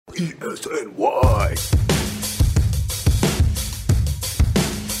PSNY.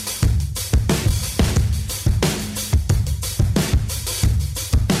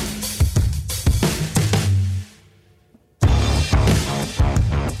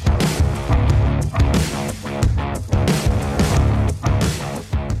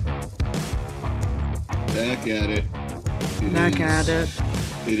 Back at it.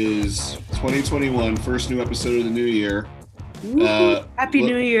 It is 2021, first new episode of the new year. Happy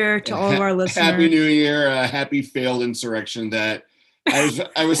New Year to all of our listeners. Happy New Year. Happy failed insurrection that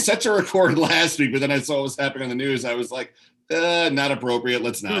I was set to record last week, but then I saw what was happening on the news. I was like, not appropriate.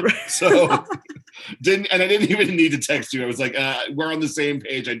 Let's not. So I didn't even need to text you. I was like, we're on the same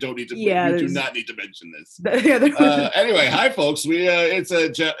page. I don't need to. We do not need to mention this. Anyway, hi folks.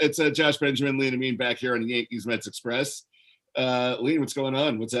 It's a Josh Benjamin, Lean and Mean back here on the Yankees Mets Express. Lean, what's going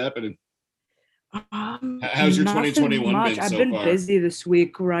on? What's happening? How's your 2021 much. been so I've been far? busy this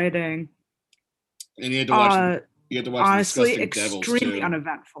week writing. And you had to watch. You had to watch. Honestly, the Disgusting extremely Devils,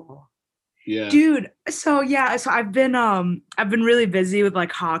 uneventful. Yeah, dude. So I've been really busy with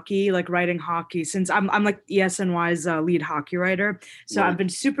like hockey, like writing hockey since I'm like ESNY's lead hockey writer. So right. I've been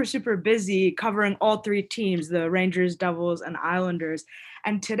super busy covering all three teams, the Rangers, Devils, and Islanders.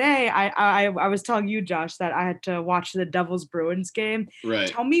 And today I was telling you, Josh, that I had to watch the Devils Bruins game. Right.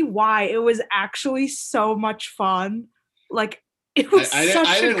 Tell me why it was actually so much fun. Like it was. I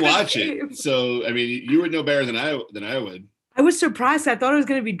didn't watch it, so I mean, you would know better than I would. I was surprised. I thought it was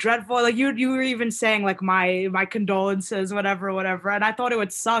going to be dreadful. Like you were even saying like my condolences, whatever. And I thought it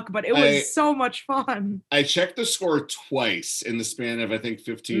would suck, but it was so much fun. I checked the score twice in the span of, I think,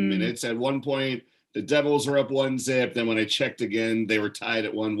 15 minutes. At one point, the Devils were up 1-0. Then when I checked again, they were tied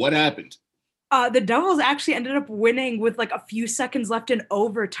at 1. What happened? The Devils actually ended up winning with like a few seconds left in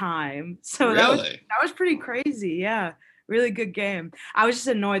overtime. So really? that was pretty crazy. Yeah. Really good game. I was just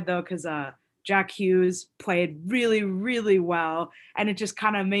annoyed though, because Jack Hughes played really, really well. And it just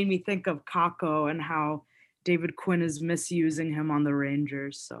kind of made me think of Kakko and how David Quinn is misusing him on the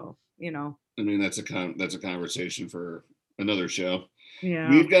Rangers. So, you know. I mean, that's a conversation for another show. Yeah.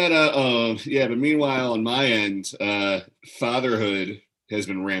 We've got but meanwhile, on my end, fatherhood has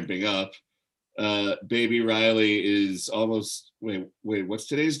been ramping up. Baby Riley is almost, wait, what's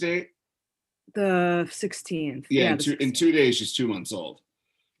today's date? The 16th. Yeah, in 2 days, she's 2 months old.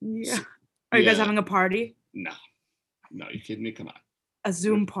 Yeah. Are you guys having a party? No, you kidding me? Come on. A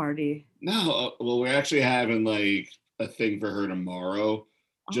Zoom party? No, well, we're actually having like a thing for her tomorrow,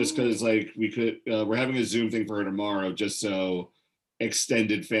 just because like we're having a Zoom thing for her tomorrow, just so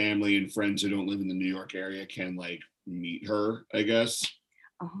extended family and friends who don't live in the New York area can like meet her, I guess.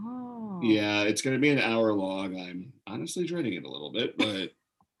 Oh. Yeah, it's going to be an hour long. I'm honestly dreading it a little bit, but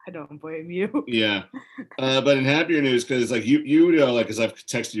I don't blame you. Yeah. But in happier news, because like you know, like, because I've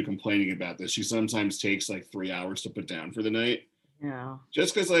texted you complaining about this, she sometimes takes like 3 hours to put down for the night. Yeah.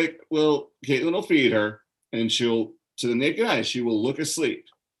 Just because like, well, Caitlin will feed her and she'll, to the naked eye, she will look asleep.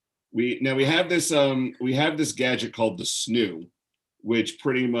 We have this gadget called the Snoo, which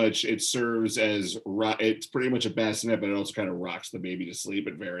pretty much it serves as it's pretty much a bassinet, but it also kind of rocks the baby to sleep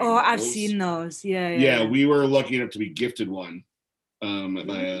at varying levels. I've seen those. Yeah, we were lucky enough to be gifted one by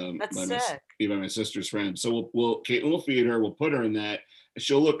my sister's friend. So Caitlin will feed her, we'll put her in that, and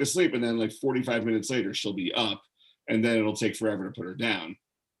she'll look asleep, and then like 45 minutes later she'll be up, and then it'll take forever to put her down.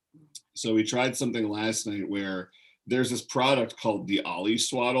 So we tried something last night where there's this product called the Ollie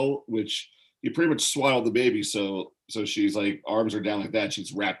Swaddle, which you pretty much swaddle the baby so she's like, arms are down like that,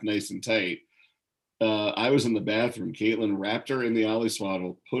 she's wrapped nice and tight. I was in the bathroom, Caitlin wrapped her in the Ollie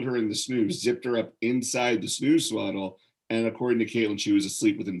Swaddle, put her in the snooze, zipped her up inside the snooze swaddle, and according to Caitlin, she was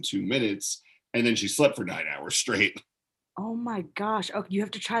asleep within 2 minutes, and then she slept for 9 hours straight. Oh my gosh! Oh, you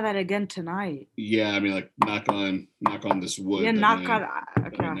have to try that again tonight. Yeah, I mean, like knock on this wood. Yeah, knock on.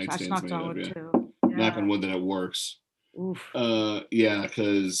 Okay, I just knocked on wood too. Yeah. Knock on wood that it works. Oof. Yeah,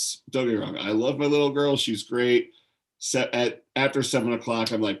 because don't get me wrong, I love my little girl. She's great. After 7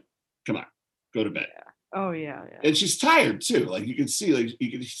 o'clock, I'm like, come on, go to bed. Yeah. Oh yeah. And she's tired too. Like you can see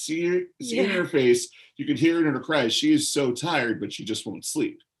her in her face. You can hear it in her cries. She is so tired, but she just won't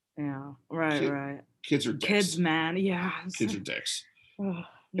sleep. Yeah. Right. Kids are dicks. Kids, man. Yeah. Kids are dicks.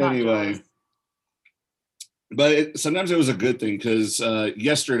 Anyway. But sometimes it was a good thing because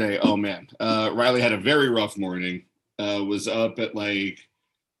yesterday, oh man, Riley had a very rough morning. Was up at like,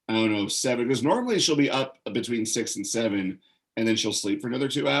 I don't know, 7, because normally she'll be up between 6 and 7, and then she'll sleep for another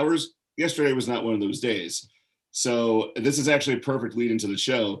 2 hours. Yesterday was not one of those days. So this is actually a perfect lead into the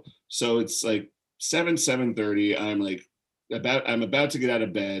show. So it's like 7:30. I'm about to get out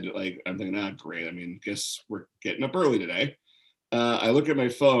of bed. Like I'm thinking, great. I mean, guess we're getting up early today. I look at my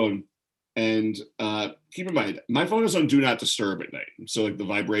phone, and keep in mind, my phone is on Do Not Disturb at night. So like the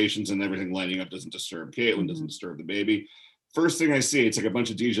vibrations and everything lighting up doesn't disturb Caitlin, doesn't disturb the baby. First thing I see, it's like a bunch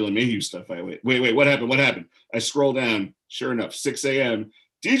of DJ LeMahieu stuff. I wait, what happened? What happened? I scroll down. Sure enough, 6 a.m.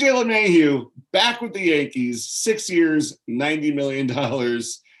 DJ LeMahieu back with the Yankees, 6 years, $90 million.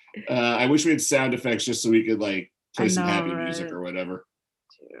 I wish we had sound effects just so we could like play some happy music or whatever.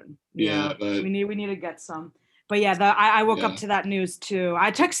 Dude. Yeah, but we need to get some. But yeah, I woke up to that news too.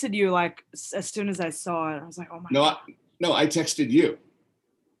 I texted you like as soon as I saw it. I was like, oh my God. No, I texted you.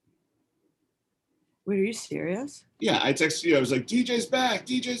 Wait, are you serious? Yeah, I texted you. I was like, DJ's back.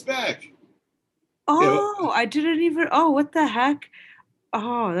 DJ's back. Oh, I didn't even. Oh, what the heck?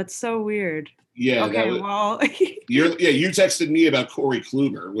 Oh, that's so weird. Yeah. Okay, well. you texted me about Corey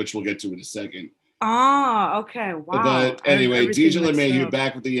Kluber, which we'll get to in a second. Oh, okay. Wow. But anyway, DJ LeMahieu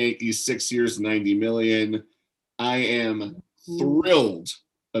back with the Yankees, 6 years, $90 million. I am thrilled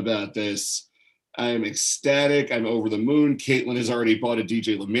about this. I'm ecstatic. I'm over the moon. Caitlin has already bought a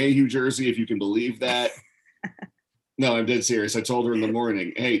DJ LeMahieu jersey, if you can believe that. No, I'm dead serious. I told her in the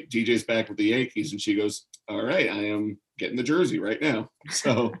morning, hey, DJ's back with the Yankees. And she goes, all right, I am getting the jersey right now.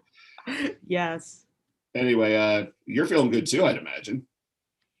 So, yes. Anyway, you're feeling good too, I'd imagine.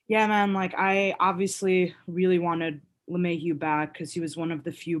 Yeah, man. Like, I obviously really wanted LeMahieu back because he was one of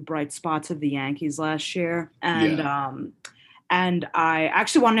the few bright spots of the Yankees last year. And I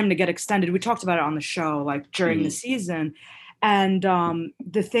actually wanted him to get extended. We talked about it on the show, like during the season. And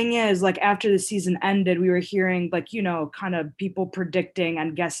the thing is, like after the season ended, we were hearing like, you know, kind of people predicting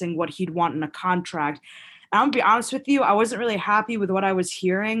and guessing what he'd want in a contract. And I'm gonna be honest with you, I wasn't really happy with what I was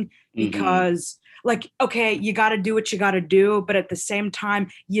hearing because like, okay, you got to do what you got to do. But at the same time,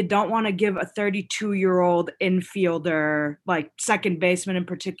 you don't want to give a 32-year-old infielder, like second baseman in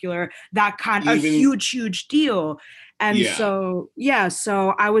particular, that kind of huge deal. And so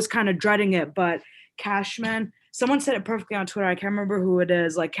I was kind of dreading it. But Cashman, someone said it perfectly on Twitter. I can't remember who it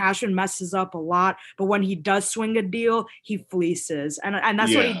is. Like Cashman messes up a lot, but when he does swing a deal, he fleeces. And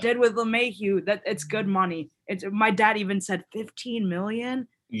that's what he did with LeMahieu. That it's good money. My dad even said $15 million.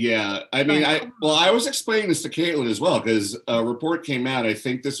 Yeah, I mean, I was explaining this to Caitlin as well because a report came out. I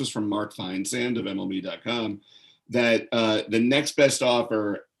think this was from Mark Feinsand of MLB.com that the next best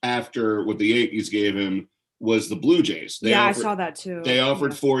offer after what the Yankees gave him was the Blue Jays. I saw that too. They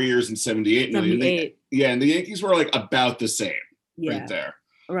offered 4 years and $78 million. And the Yankees were like about the same right there.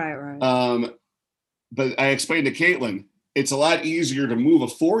 Right. But I explained to Caitlin, it's a lot easier to move a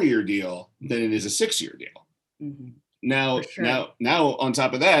 4-year deal than it is a 6-year deal. Mm-hmm. Now, on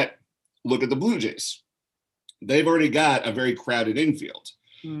top of that, look at the Blue Jays. They've already got a very crowded infield.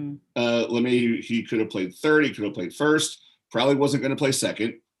 LeMahieu, he could have played third, he could have played first, probably wasn't going to play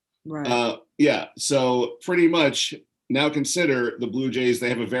second. Right. So pretty much now consider the Blue Jays, they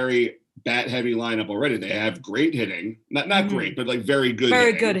have a very bat-heavy lineup already. They have great hitting. Not great, but like very good hitting.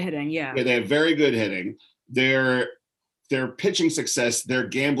 Very good hitting, yeah. They have very good hitting. Their pitching success, they're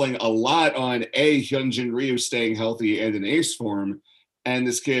gambling a lot on Hyunjin Ryu staying healthy and in ace form. And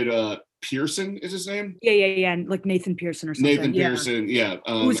this kid, Pearson is his name? Yeah. Like Nathan Pearson or something. Nathan Pearson, yeah.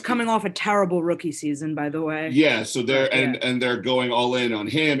 Who's coming off a terrible rookie season, by the way. Yeah, so they're and they're going all in on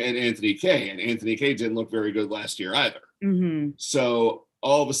him and Anthony Kay. And Anthony Kay didn't look very good last year either. Mm-hmm. So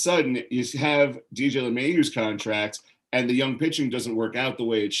all of a sudden, you have DJ LeMahieu's contract and the young pitching doesn't work out the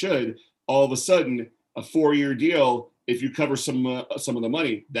way it should. All of a sudden, a 4-year deal, if you cover some of the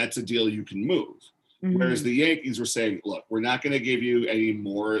money, that's a deal you can move. Mm-hmm. Whereas the Yankees were saying, look, we're not going to give you any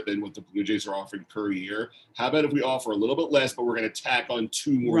more than what the Blue Jays are offering per year. How about if we offer a little bit less, but we're going to tack on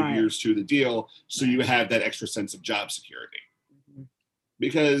 2 more years to the deal so you have that extra sense of job security? Mm-hmm.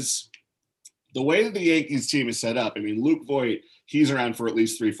 Because the way that the Yankees team is set up, I mean, Luke Voit, he's around for at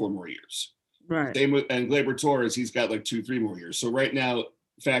least 3-4 more years. Right. Same with, and Gleyber Torres, he's got like 2-3 more years. So right now,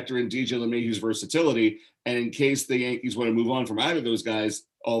 factor in DJ LeMahieu's versatility, and in case the Yankees want to move on from either of those guys,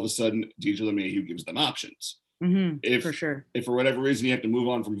 all of a sudden DJ LeMahieu gives them options. Mm-hmm, for sure. If for whatever reason you have to move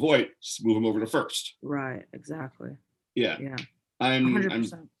on from Voit, just move him over to first. Right, exactly. Yeah. I'm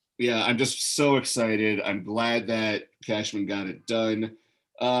 100%. I'm just so excited. I'm glad that Cashman got it done.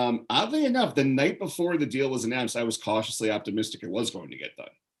 Oddly enough, the night before the deal was announced, I was cautiously optimistic it was going to get done.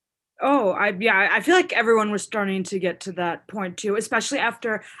 Oh, I feel like everyone was starting to get to that point too, especially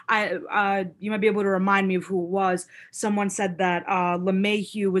after you might be able to remind me of who it was. Someone said that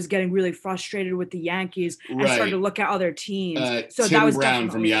LeMahieu was getting really frustrated with the Yankees and started to look at other teams. So Tim that was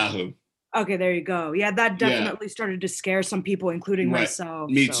Brown from Yahoo. Okay, there you go. Yeah, that definitely started to scare some people, including myself.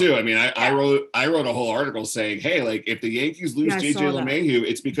 Me too. I mean, I wrote a whole article saying, hey, like if the Yankees lose DJ LeMahieu,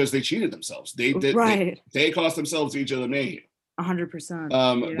 it's because they cheated themselves. They cost themselves DJ LeMahieu.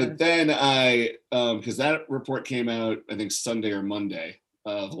 100%. But then because that report came out, I think Sunday or Monday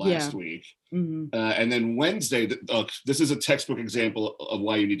of last week. Mm-hmm. And then Wednesday, this is a textbook example of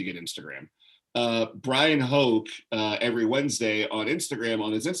why you need to get Instagram. Brian Hoke, every Wednesday on Instagram,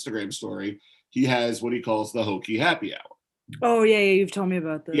 on his Instagram story, he has what he calls the Hokie Happy Hour. Oh, yeah, you've told me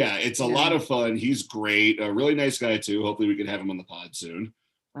about this. Yeah, it's a lot of fun. He's great. A really nice guy, too. Hopefully we can have him on the pod soon.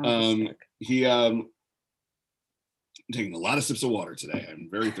 I'm taking a lot of sips of water today. I'm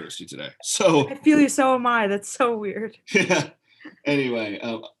very thirsty today. So I feel you, so am I. That's so weird. Yeah. Anyway,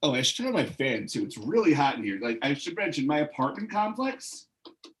 I should turn on my fan, too. It's really hot in here. Like, I should mention, my apartment complex,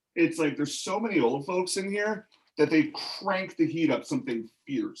 it's like there's so many old folks in here that they crank the heat up something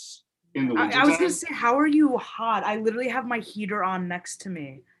fierce. In the winter I was gonna say, how are you hot? I literally have my heater on next to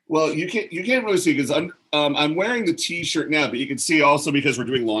me. Well, you can't really see because I'm wearing the t-shirt now, but you can see also because we're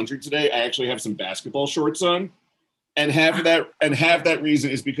doing laundry today, I actually have some basketball shorts on, and half of that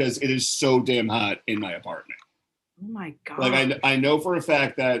reason is because it is so damn hot in my apartment. Oh my god! Like I know for a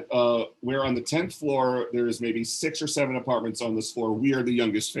fact that we're on the 10th floor. There's maybe 6 or 7 apartments on this floor. We are the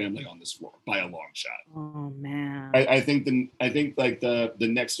youngest family on this floor by a long shot. Oh man! I think like the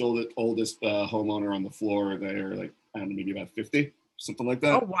next oldest homeowner on the floor, they're like, I don't know, maybe about 50, something like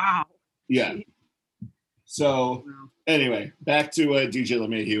that. Oh wow! Yeah. So anyway, back to DJ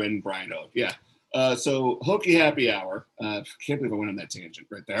LeMahieu and Brian Hoke. Yeah. So Hokie Happy Hour. Can't believe I went on that tangent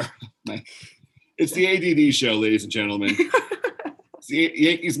right there. It's the ADD show, ladies and gentlemen. It's the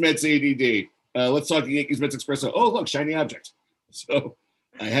Yankees Mets ADD. Let's talk the Yankees Mets Espresso. Oh, look, shiny object. So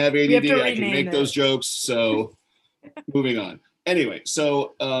I have ADD. I can make those jokes. So moving on. Anyway,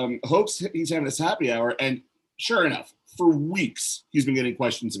 so he's having this happy hour, and sure enough, for weeks he's been getting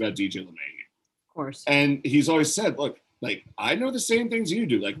questions about DJ LeMahieu. Of course. And he's always said, look, like, I know the same things you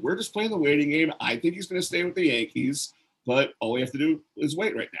do. Like, we're just playing the waiting game. I think he's going to stay with the Yankees. But all we have to do is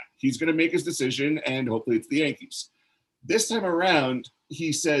wait right now. He's going to make his decision, and hopefully it's the Yankees. This time around,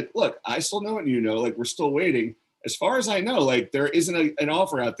 he said, look, I still know what you know. Like, we're still waiting. As far as I know, like, there isn't an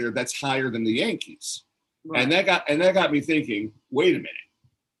offer out there that's higher than the Yankees. Right. And that got me thinking, wait a minute.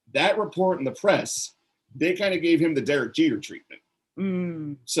 That report in the press, they kind of gave him the Derek Jeter treatment.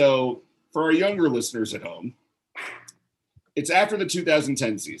 Mm. So for our younger listeners at home, it's after the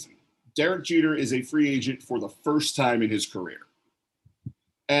 2010 season. Derek Jeter is a free agent for the first time in his career.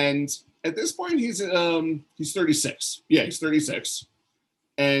 And at this point, he's 36. Yeah, he's 36.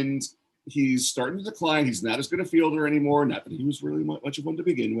 And he's starting to decline. He's not as good a fielder anymore. Not that he was really much of one to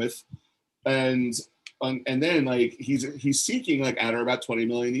begin with. And then, like, he's seeking, like, at or about $20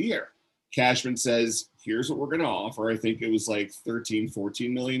 million a year. Cashman says, here's what we're going to offer. I think it was like 13,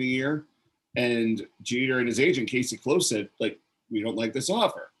 14 million a year. And Jeter and his agent, Casey Close, said, like, we don't like this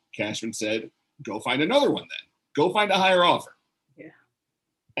offer. Cashman said, go find another one then. Go find a higher offer. Yeah.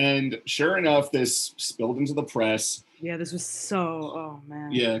 And sure enough, this spilled into the press. Yeah, this was so, oh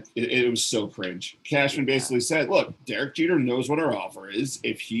man. Yeah, it was so cringe. Cashman basically said, look, Derek Jeter knows what our offer is.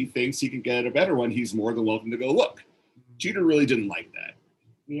 If he thinks he can get a better one, he's more than welcome to go look. Jeter really didn't like that.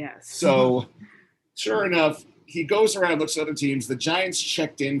 Yes. So sure enough, he goes around, looks at other teams. The Giants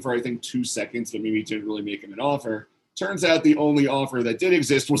checked in for, I think, 2 seconds, but maybe didn't really make him an offer. Turns out the only offer that did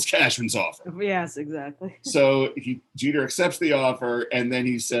exist was Cashman's offer. Yes, exactly. So Jeter accepts the offer, and then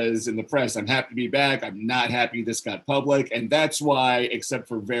he says in the press, I'm happy to be back. I'm not happy this got public. And that's why, except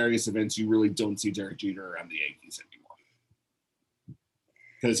for various events, you really don't see Derek Jeter around the Yankees anymore.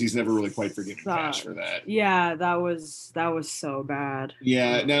 Because he's never really quite forgiven Cash for that. Yeah, that was so bad.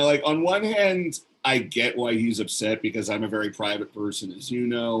 Yeah. Now, like, on one hand, I get why he's upset because I'm a very private person, as you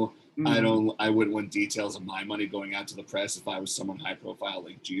know. Mm-hmm. I wouldn't want details of my money going out to the press if I was someone high profile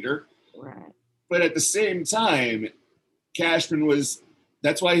like Jeter. Right. But at the same time, Cashman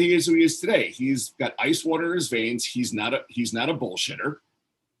that's why he is who he is today. He's got ice water in his veins. He's not a bullshitter.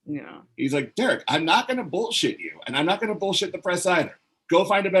 Yeah. He's like, Derek, I'm not going to bullshit you, and I'm not going to bullshit the press either. Go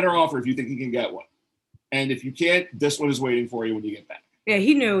find a better offer if you think you can get one. And if you can't, this one is waiting for you when you get back. Yeah,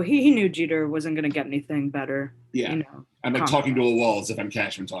 he knew Jeter wasn't going to get anything better. Yeah. You know, I'm like talking to a wall as if I'm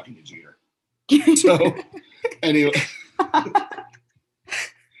Cashman talking to Jeter. So, anyway.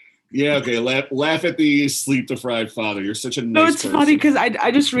 Yeah, okay. Laugh at the sleep-deprived father. You're such a nice person. No, it's funny because I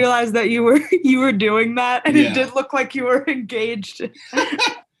just realized that you were doing that, and It did look like you were engaged.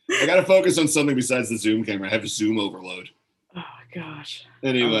 I got to focus on something besides the Zoom camera. I have Zoom overload. Oh, my gosh.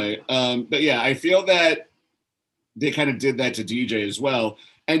 Anyway, but yeah, I feel that they kind of did that to DJ as well.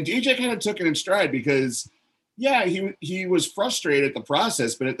 And DJ kind of took it in stride because, yeah, he was frustrated at the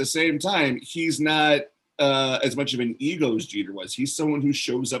process, but at the same time, he's not as much of an ego as Jeter was. He's someone who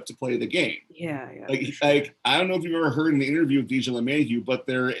shows up to play the game. Yeah. Like I don't know if you've ever heard an interview with DJ LeMahieu, but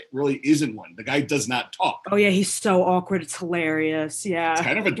there really isn't one. The guy does not talk. Oh yeah, he's so awkward. It's hilarious. Yeah. It's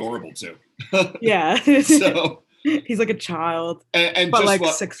kind of adorable too. Yeah. So he's like a child, and but like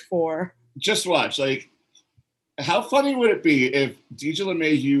 6'4". Just watch. Like, how funny would it be if DJ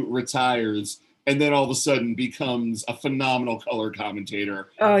LeMahieu retires and then all of a sudden becomes a phenomenal color commentator?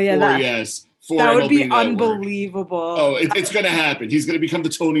 Oh yeah, that would be unbelievable. Oh, it's going to happen. He's going to become the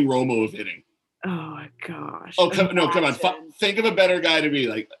Tony Romo of hitting. Oh my gosh. Oh, come on. Think of a better guy to be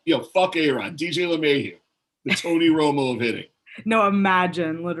like, fuck A-Rod, DJ LeMahieu, the Tony Romo of hitting. No,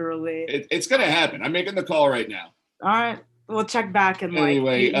 imagine, literally. It's going to happen. I'm making the call right now. All right. We'll check back in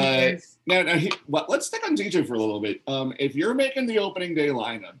anyway, now let's stick on DJ for a little bit. If you're making the opening day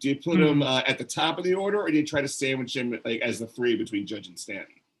lineup, do you put him at the top of the order, or do you try to sandwich him like as the 3 between Judge and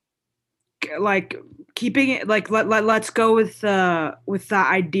Stanton? Like keeping it like let's go with the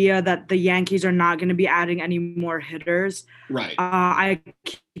idea that the Yankees are not going to be adding any more hitters. Right. I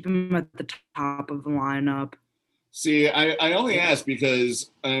keep him at the top of the lineup. See, I only ask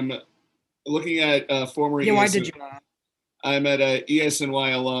because I'm looking at former. Yeah, why did you? I'm at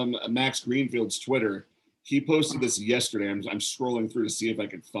ESNY alum Max Greenfield's Twitter. He posted this yesterday. I'm scrolling through to see if I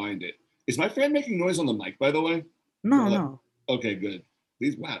can find it. Is my fan making noise on the mic, by the way? No. Okay, good.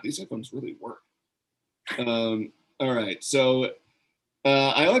 These headphones really work. All right. So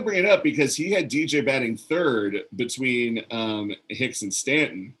I only bring it up because he had DJ batting 3rd between Hicks and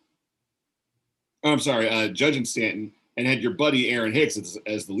Stanton. Oh, I'm sorry, Judge and Stanton, and had your buddy Aaron Hicks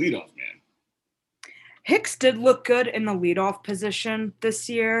as the leadoff man. Hicks did look good in the leadoff position this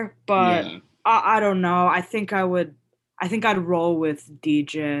year, but yeah. I don't know. I think I'd roll with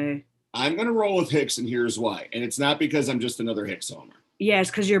DJ. I'm going to roll with Hicks, and here's why. And it's not because I'm just another Hicks homer. Yeah, it's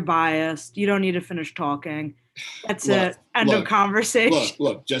because you're biased. You don't need to finish talking. That's it. End of conversation.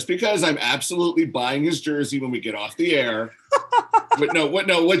 Look, just because I'm absolutely buying his jersey when we get off the air.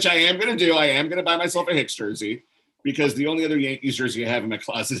 Which I am going to do. I am going to buy myself a Hicks jersey. Because the only other Yankees jersey I have in my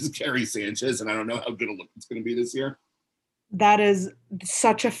closet is Gary Sanchez, and I don't know how good a look it's going to be this year. That is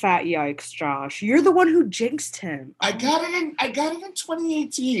such a fat yikes, Josh. You're the one who jinxed him. I got it in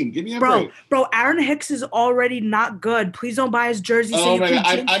 2018. Give me a break. Bro, Aaron Hicks is already not good. Please don't buy his jersey. Oh my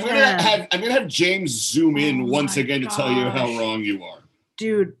God. I'm gonna have James zoom in once again to tell you how wrong you are.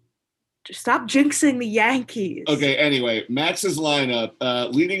 Dude. Stop jinxing the Yankees. Okay, anyway, Max's lineup,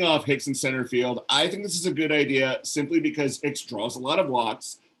 leading off Hicks in center field. I think this is a good idea simply because Hicks draws a lot of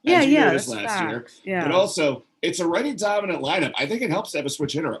walks. As you noticed last year. Yeah. But also, it's a righty dominant lineup. I think it helps to have a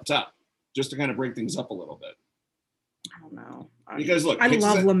switch hitter up top just to kind of break things up a little bit. I don't know. Because look, I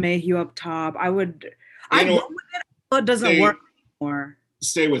love LeMahieu up top. It doesn't work anymore.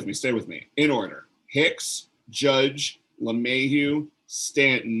 Stay with me. In order: Hicks, Judge, LeMahieu,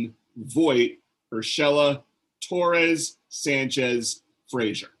 Stanton, Voit, Urshela, Torres, Sanchez,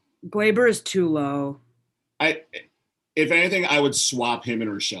 Frazier. Gleyber is too low. If anything, I would swap him and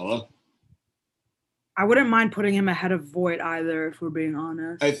Urshela. I wouldn't mind putting him ahead of Voit either, if we're being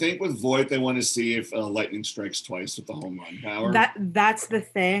honest. I think with Voit, they want to see if lightning strikes twice with the home run power. That's the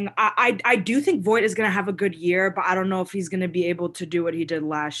thing. I do think Voit is going to have a good year, but I don't know if he's going to be able to do what he did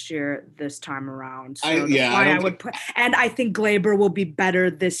last year this time around. So and I think Gleyber will be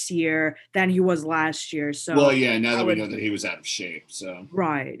better this year than he was last year. So now that we know that he was out of shape. So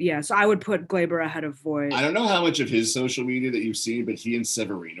right, yeah. So I would put Gleyber ahead of Voit. I don't know how much of his social media that you've seen, but he and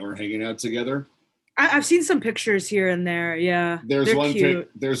Severino are hanging out together. I've seen some pictures here and there. Yeah, there's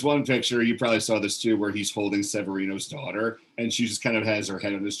one picture, you probably saw this too, where he's holding Severino's daughter, and she just kind of has her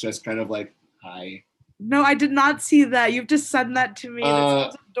head on his chest, kind of like, "Hi." No, I did not see that. You've just sent that to me.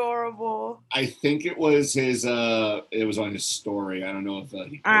 That sounds adorable. I think it was his. It was on his story. I don't know if.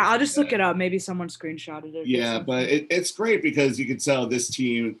 I'll just look it up. Maybe someone screenshotted it. Yeah, but it's great because you can tell this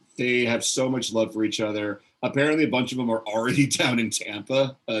team, they have so much love for each other. Apparently, a bunch of them are already down in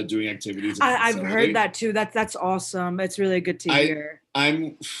Tampa doing activities. I've heard that too. That's awesome. It's really good to hear.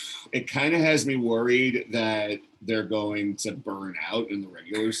 It kind of has me worried that they're going to burn out in the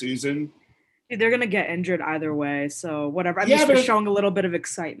regular season. Dude, they're going to get injured either way. So whatever. At least they're showing a little bit of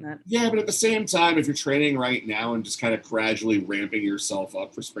excitement. Yeah, but at the same time, if you're training right now and just kind of gradually ramping yourself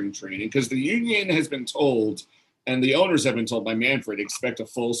up for spring training, because the union has been told and the owners have been told by Manfred, expect a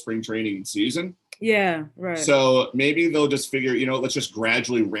full spring training season. Yeah, right. So maybe they'll just figure, let's just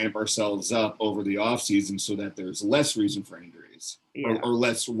gradually ramp ourselves up over the off season so that there's less reason for injuries or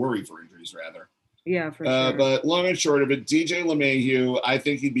less worry for injuries, rather. Yeah, for sure. But long and short of it, DJ LeMahieu, I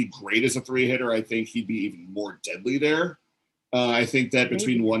think he'd be great as a 3-hitter. I think he'd be even more deadly there. I think that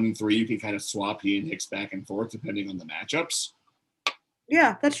between 1 and 3, you can kind of swap he and Hicks back and forth depending on the matchups.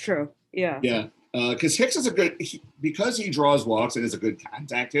 Yeah, that's true. Yeah. Yeah. Because Hicks is because he draws walks and is a good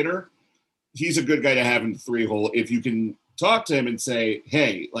contact hitter, he's a good guy to have in the 3-hole if you can talk to him and say,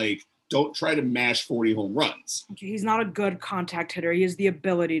 hey, like, don't try to mash 40 home runs. He's not a good contact hitter. He has the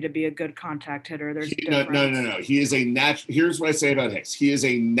ability to be a good contact hitter. No. He is here's what I say about Hicks. He is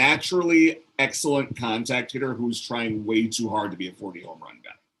a naturally excellent contact hitter who's trying way too hard to be a 40 home run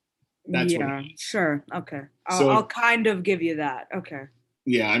guy. That's what he is. Sure. Okay. I'll kind of give you that. Okay.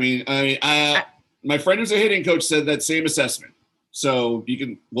 Yeah, I mean, my friend who's a hitting coach said that same assessment. So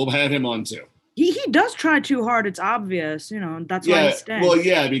we'll have him on too. He does try too hard. It's obvious, that's why he stinks. Well,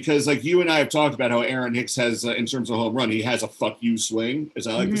 yeah, because like you and I have talked about how Aaron Hicks has, in terms of home run, he has a fuck you swing, as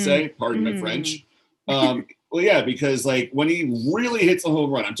I like to say, pardon my French. Well, yeah, because like when he really hits a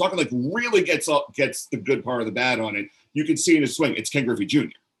home run, I'm talking like really gets the good part of the bat on it. You can see in his swing, it's Ken Griffey Jr.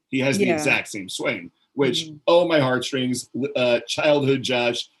 He has the exact same swing, which, oh, my heartstrings, childhood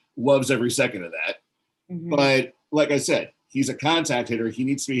Josh loves every second of that. But like I said, he's a contact hitter. He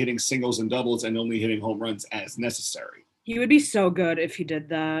needs to be hitting singles and doubles and only hitting home runs as necessary. He would be so good if he did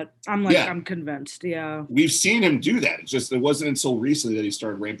that. I'm convinced. Yeah. We've seen him do that. It's just, it wasn't until recently that he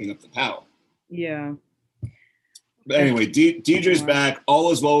started ramping up the power. Yeah. But anyway, DJ's back.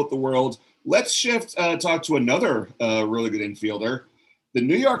 All is well with the world. Let's talk to another really good infielder. The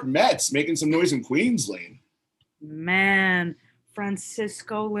New York Mets making some noise in Queens, Lane. Man,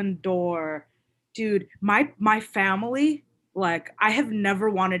 Francisco Lindor. Dude, my family, like, I have never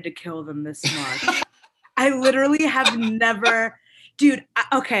wanted to kill them this much. I literally have never, dude.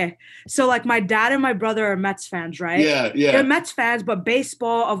 Okay, so like my dad and my brother are Mets fans, right? Yeah. They're Mets fans, but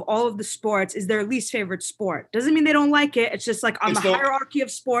baseball of all of the sports is their least favorite sport. Doesn't mean they don't like it. It's just like on the hierarchy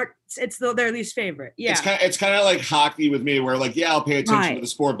of sports, it's their least favorite. Yeah. It's kind of like hockey with me, where like, yeah, I'll pay attention to the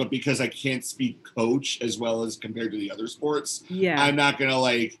sport, but because I can't speak coach as well as compared to the other sports, I'm not gonna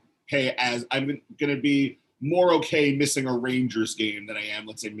like. Hey, as I'm going to be more okay missing a Rangers game than I am,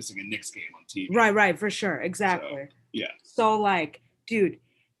 let's say, missing a Knicks game on TV. Right, for sure. Exactly. So, yeah. So, like, dude,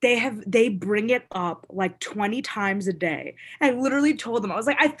 they bring it up like 20 times a day. I literally told them, I was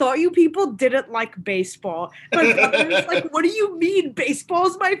like, I thought you people didn't like baseball. My brother's like, what do you mean? Baseball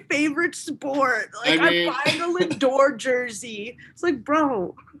is my favorite sport. Like, I'm buying a Lindor jersey. It's like,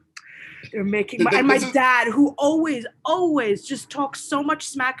 bro. They're making my dad, who always just talks so much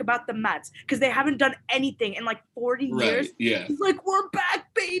smack about the Mets because they haven't done anything in like 40 years. Yeah. He's like, we're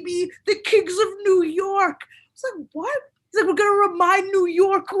back, baby. The Kings of New York. I was like, what? He's like, we're going to remind New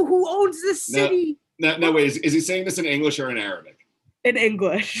York who owns this city. No, wait. Is he saying this in English or in Arabic? In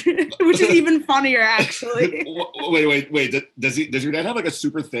English, which is even funnier, actually. Wait. Does your dad have like a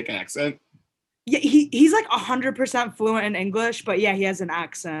super thick accent? Yeah, he's like 100% fluent in English, but yeah, he has an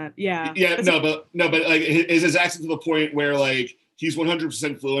accent. Yeah. Yeah, but like, is his accent to the point where like he's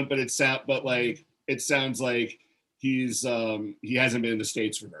 100% fluent, but it sounds like he hasn't been in the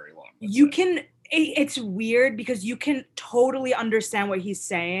States for very long. It's weird because you can totally understand what he's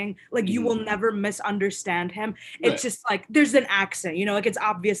saying. Like, you will never misunderstand him. It's just like there's an accent, like it's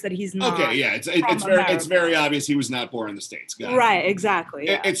obvious that he's not. Okay, yeah, it's very obvious he was not born in the States. Right, exactly.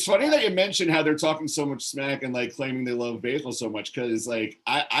 Yeah. It's funny that you mentioned how they're talking so much smack and like claiming they love baseball so much, because like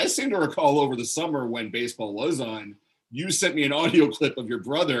I seem to recall over the summer when baseball was on, you sent me an audio clip of your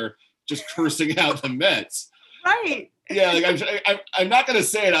brother just cursing out the Mets. Right. Yeah, like I'm not gonna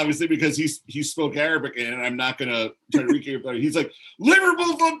say it obviously because he spoke Arabic and I'm not gonna try to recreate it. He's like,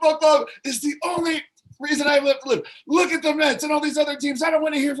 Liverpool Football Club is the only reason I live to live. Look at the Mets and all these other teams. I don't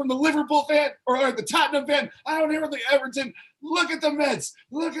want to hear from the Liverpool fan or the Tottenham fan. I don't hear from the Everton. Look at the Mets.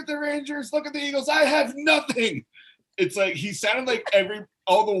 Look at the Rangers. Look at the Eagles. I have nothing. It's like he sounded like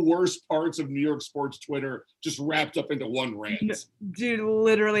all the worst parts of New York sports Twitter just wrapped up into one rant. Dude,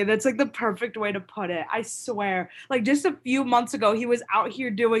 literally, that's like the perfect way to put it. I swear. Like just a few months ago, he was out here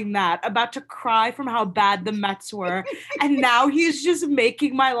doing that, about to cry from how bad the Mets were. And now he's just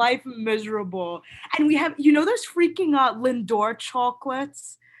making my life miserable. And we have, those freaking Lindor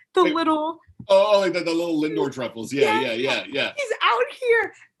chocolates, the little... Oh, like the little Lindor truffles. Yeah. He's out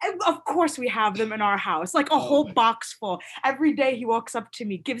here. And of course we have them in our house, like a whole box full. Every day he walks up to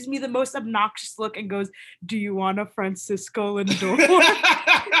me, gives me the most obnoxious look and goes, do you want a Francisco Lindor?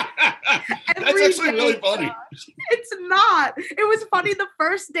 That's actually really funny. It's not. It was funny the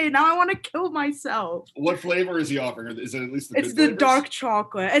first day. Now I want to kill myself. What flavor is he offering? Is it at least It's the dark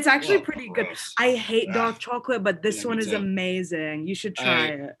chocolate. It's actually pretty good. I hate dark chocolate, but this one is amazing. You should try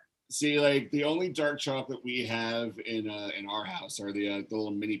it. See, like the only dark chocolate we have in our house are the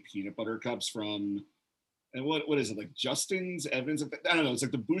little mini peanut butter cups from And what is it, like Justin's, Evans? I don't know. It's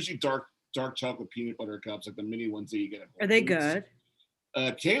like the bougie dark chocolate peanut butter cups, like the mini ones that you get at Whole Are they Foods. good?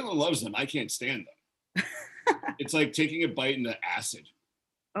 Caitlin loves them. I can't stand them. It's like taking a bite into acid.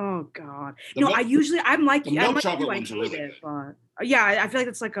 Oh God! I'm like the milk like chocolate you, I ones hate are really it, good. but yeah, I feel like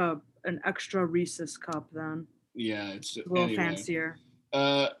it's like an extra Reese's cup then. Yeah, it's a little fancier.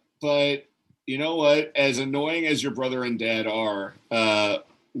 But you know what? As annoying as your brother and dad are,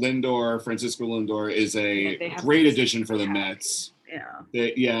 Francisco Lindor is a great addition for the Mets.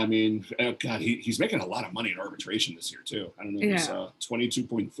 Yeah. I mean, oh God, he's making a lot of money in arbitration this year too. I don't know if you saw,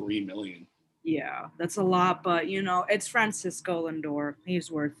 $22.3 million. Yeah, that's a lot, but it's Francisco Lindor. He's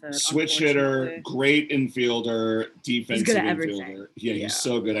worth it. Switch hitter, great infielder, defensive infielder. Everything. Yeah, he's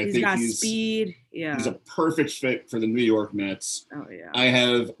so good. He's got speed. Yeah, he's a perfect fit for the New York Mets. Oh yeah. I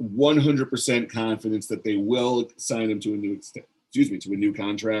have 100% confidence that they will sign him to a new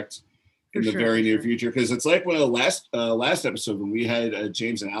contract in the very near future. Because it's like last episode when we had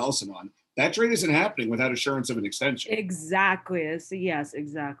James and Allison on. That trade isn't happening without assurance of an extension. Exactly. Yes,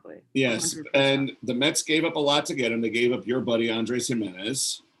 exactly. Yes, 100%. And the Mets gave up a lot to get him. They gave up your buddy Andres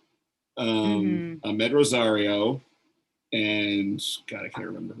Jimenez, Ahmed Rosario, and God, I can't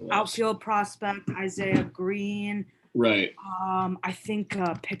remember who else. Outfield prospect Isaiah Green. Right. I think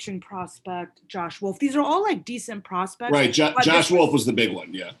pitching prospect Josh Wolf. These are all like decent prospects. Right. Josh Wolf was the big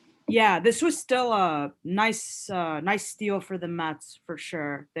one. Yeah. Yeah, this was still a nice steal for the Mets for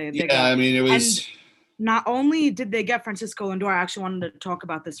sure. I mean, it was. And not only did they get Francisco Lindor, I actually wanted to talk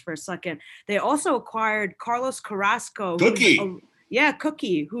about this for a second. They also acquired Carlos Carrasco. Cookie.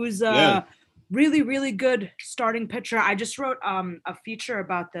 Cookie, who's a really, really good starting pitcher. I just wrote a feature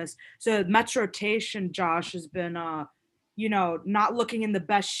about this. So Mets rotation, Josh, has been not looking in the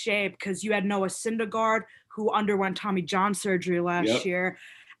best shape because you had Noah Syndergaard, who underwent Tommy John surgery last year.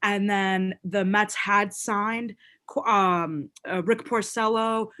 And then the Mets had signed Rick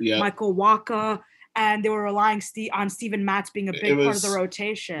Porcello, Michael Wacha, and they were relying on Steven Matz being a big part of the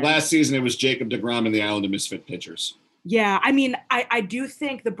rotation. Last season, it was Jacob deGrom and the Island of Misfit Pitchers. Yeah, I mean, I do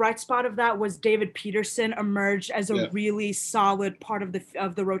think the bright spot of that was David Peterson emerged as a really solid part of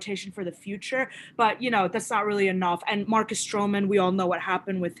the rotation for the future. But, that's not really enough. And Marcus Stroman, we all know what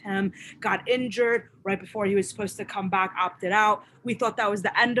happened with him. Got injured right before he was supposed to come back, opted out. We thought that was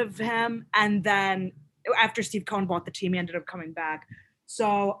the end of him. And then after Steve Cohen bought the team, he ended up coming back.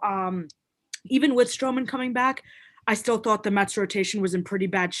 So even with Stroman coming back, I still thought the Mets rotation was in pretty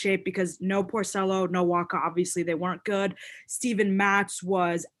bad shape because no Porcello, no Wacha, obviously they weren't good. Steven Matz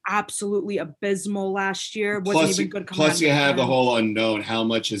was absolutely abysmal last year. Wasn't even good. Plus you have the whole unknown. How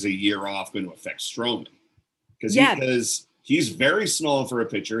much is a year off going to affect Stroman? Because he's very small for a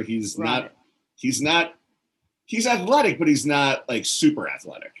pitcher. He's athletic, but he's not like super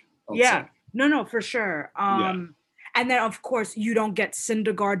athletic. No, for sure. And then, of course, you don't get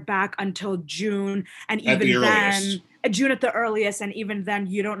Syndergaard back until June. And even then, June at the earliest. And even then,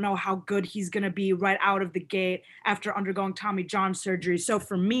 you don't know how good he's going to be right out of the gate after undergoing Tommy John surgery. So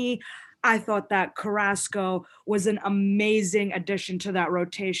for me, I thought that Carrasco was an amazing addition to that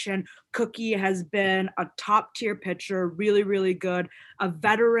rotation. Cookie has been a top-tier pitcher, really, really good. A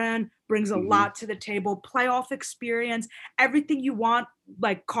veteran, brings a lot to the table. Playoff experience, everything you want,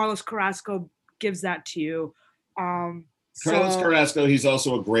 like Carlos Carrasco gives that to you. Carlos Carrasco, he's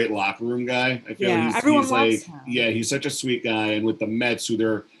also a great locker room guy. I feel everyone loves him. He's such a sweet guy. And with the Mets,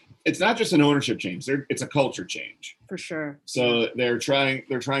 it's not just an ownership change; it's a culture change for sure. So they're trying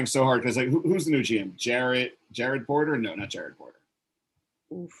so hard because who's the new GM? Jared Porter? No, not Jared Porter.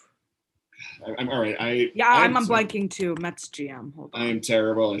 Oof. I'm all right. I'm blanking too. Mets GM. Hold on. I am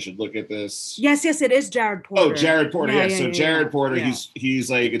terrible. I should look at this. Yes, it is Jared Porter. Oh, Jared Porter. Jared Porter. Yeah.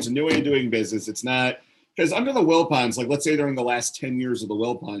 He's like, it's a new way of doing business. It's not. Because under the Wilpons, like let's say during the last 10 years of the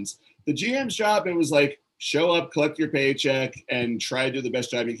Wilpons, the GM's job, it was like show up, collect your paycheck, and try to do the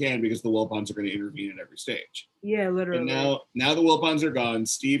best job you can because the Wilpons are going to intervene at every stage. Yeah, literally. And now the Wilpons are gone.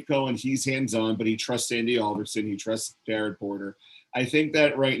 Steve Cohen, he's hands-on, but he trusts Sandy Alderson. He trusts Jared Porter. I think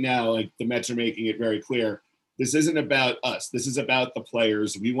that right now, like the Mets are making it very clear, this isn't about us. This is about the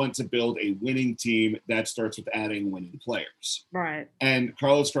players. We want to build a winning team that starts with adding winning players. Right. And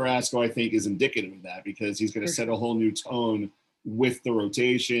Carlos Carrasco, I think, is indicative of that because he's going to set a whole new tone with the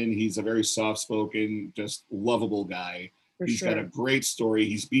rotation. He's a very soft-spoken, just lovable guy. He's got a great story.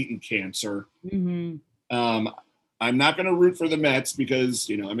 He's beaten cancer. Mm-hmm. I'm not going to root for the Mets because,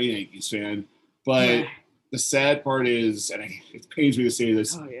 I'm a Yankees fan, but the sad part is, and it pains me to say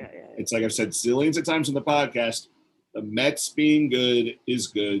this, it's like I've said zillions of times on the podcast, the Mets being good is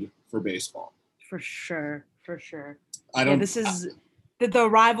good for baseball. For sure. This the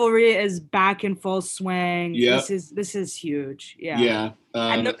rivalry is back in full swing. Yeah. This is huge. Yeah. Yeah.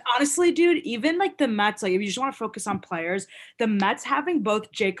 And honestly, dude, even like the Mets, like if you just want to focus on players, the Mets having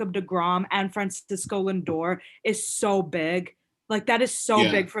both Jacob deGrom and Francisco Lindor is so big. Like that is so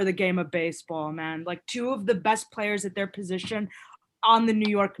big for the game of baseball, man. Like two of the best players at their position on the New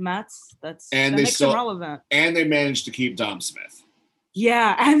York Mets. That makes them relevant. And they managed to keep Dom Smith.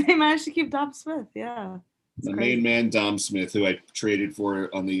 Yeah, and they managed to keep Dom Smith. Yeah. The main man, Dom Smith, who I traded for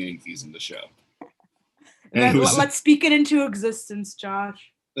on the Yankees in the show. Let's speak it into existence,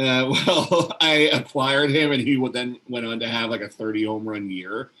 Josh. Well, I acquired him, and he then went on to have like a 30 home run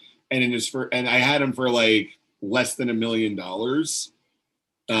year, and and I had him for like less than $1 million.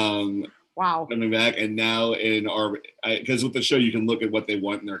 Wow. Coming back, and now because with the show you can look at what they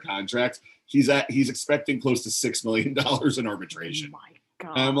want in their contracts. He's expecting close to $6 million in arbitration. Oh my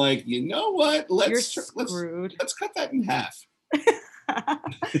God. I'm like, you know what? Let's cut that in half.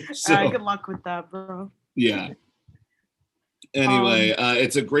 So, good luck with that, bro. Yeah. Anyway,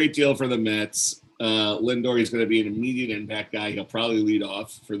 it's a great deal for the Mets. Lindor is going to be an immediate impact guy. He'll probably lead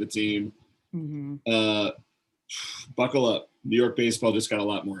off for the team. Mm-hmm. Buckle up. New York baseball just got a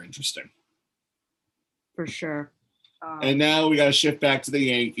lot more interesting. For sure. And now we got to shift back to the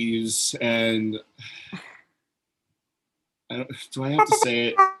Yankees. And do I have to say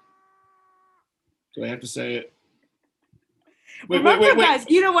it? Do I have to say it? Wait, guys.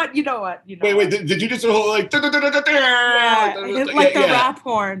 You know what? Wait. Did you just like? Yeah, like the rap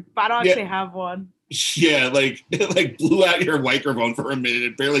horn, but I don't actually have one. Yeah, like it like blew out your microphone for a minute.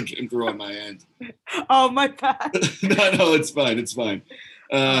 It barely came through on my end. Oh, my bad. No, it's fine. It's fine.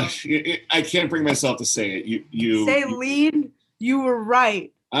 I can't bring myself to say it. You say, Lean, you were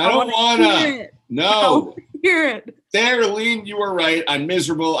right. I don't wanna. No. Hear it. There, Lean, you were right. I'm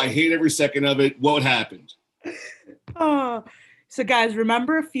miserable. I hate every second of it. What happened? Oh, so guys,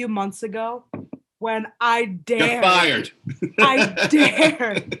 remember a few months ago when I dared? Got fired. I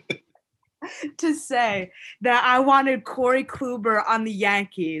dared to say that I wanted Corey Kluber on the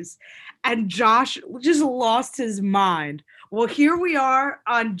Yankees, and Josh just lost his mind. Well, here we are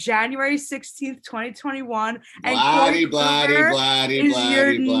on January 16th, 2021, and Corey Kluber is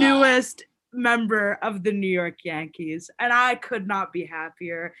your newest member of the New York Yankees, and I could not be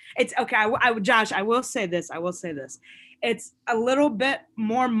happier. It's okay. Josh, I will say this. It's a little bit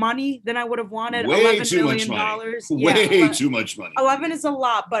more money than I would have wanted. Way $11 too million. much money. Way too much money. 11 is a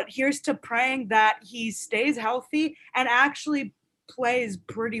lot, but here's to praying that he stays healthy and actually plays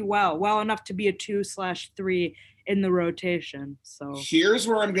pretty well enough to be a 2/3 in the rotation. So here's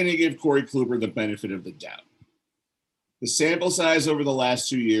where I'm going to give Corey Kluber the benefit of the doubt. The sample size over the last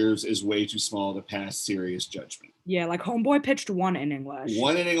 2 years is way too small to pass serious judgment. Yeah, like homeboy pitched 1 inning last year.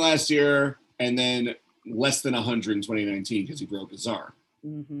 1 inning last year, and then less than 100 in 2019 because he broke his arm.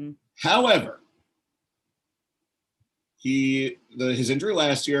 Mm-hmm. However, his injury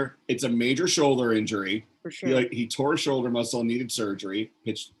last year, it's a major shoulder injury. For sure. He tore shoulder muscle, needed surgery,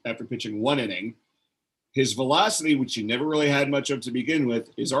 pitched after pitching 1 inning. His velocity, which he never really had much of to begin with,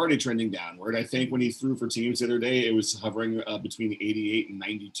 is already trending downward. I think when he threw for teams the other day, it was hovering between 88 and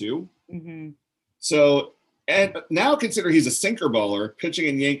 92. Mm-hmm. So, and now consider he's a sinker baller pitching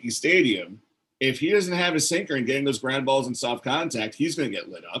in Yankee Stadium. If he doesn't have his sinker and getting those ground balls in soft contact, he's going to get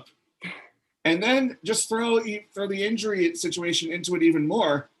lit up. And then just throw the injury situation into it even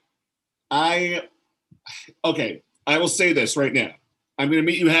more. I will say this right now. I'm going to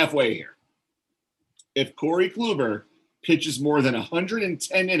meet you halfway here. If Corey Kluber pitches more than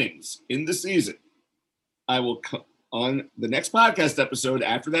 110 innings in the season, I will on the next podcast episode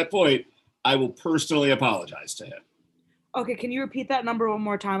after that point, I will personally apologize to him. Okay, can you repeat that number one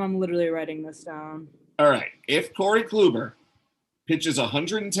more time? I'm literally writing this down. All right. If Corey Kluber pitches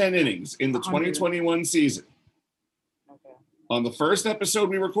 110 innings in the 2021 season, okay, on the first episode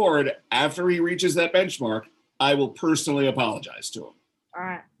we record, after he reaches that benchmark, I will personally apologize to him. All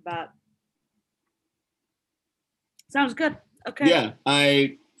right, that sounds good. Okay. Yeah,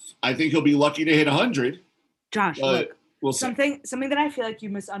 I think he'll be lucky to hit 100. Josh, look, we'll something that I feel like you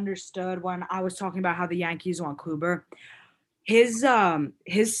misunderstood when I was talking about how the Yankees want Kluber. His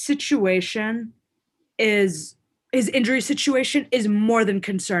situation his injury situation is more than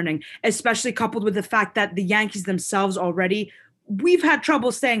concerning, especially coupled with the fact that the Yankees themselves we've had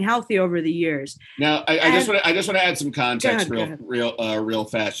trouble staying healthy over the years. Now, I just want to add some context real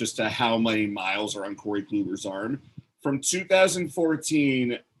fast, just to how many miles are on Corey Kluber's arm. From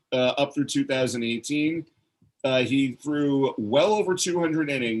 2014 up through 2018, he threw well over 200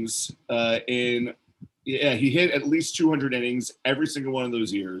 innings. He hit at least 200 innings every single one of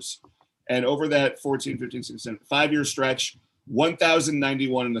those years. And over that 14, 15, 16, 17, 5-year stretch,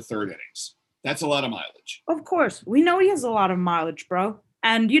 1,091 in the third innings. That's a lot of mileage. Of course. We know he has a lot of mileage, bro.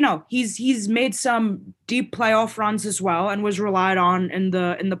 And he's made some deep playoff runs as well and was relied on in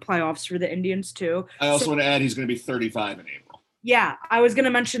the playoffs for the Indians too. I also want to add he's going to be 35 in April. Yeah, I was going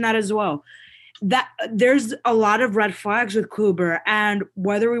to mention that as well. That there's a lot of red flags with Kluber, and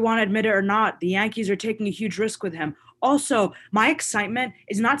whether we want to admit it or not, the Yankees are taking a huge risk with him. Also, my excitement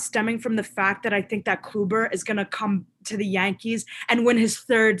is not stemming from the fact that I think that Kluber is going to come to the Yankees and win his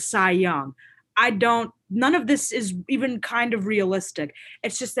third Cy Young. None of this is even kind of realistic.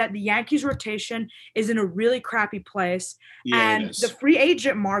 It's just that the Yankees rotation is in a really crappy place. Yeah, and the free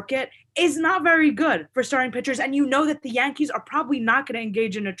agent market is not very good for starting pitchers. And you know that the Yankees are probably not going to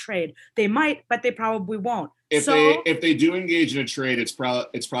engage in a trade. They might, but they probably won't. If they do engage in a trade, it's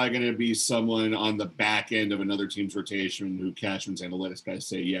probably going to be someone on the back end of another team's rotation who Cashman's analytics guys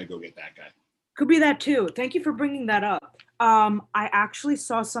say, yeah, go get that guy. Could be that too. Thank you for bringing that up. I actually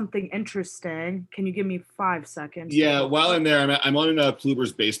saw something interesting. Can you give me 5 seconds? Yeah, while I'm there, I'm on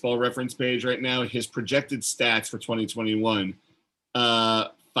Kluber's baseball reference page right now. His projected stats for 2021: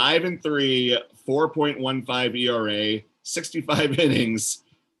 5-3, 4.15 ERA, 65 innings,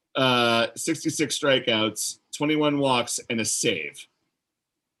 66 strikeouts, 21 walks, and a save.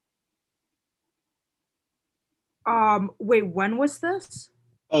 Wait, when was this?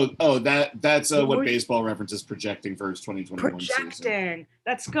 That's what Baseball Reference is projecting for his 2021 season.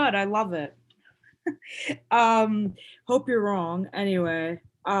 That's good. I love it. Hope you're wrong. Anyway,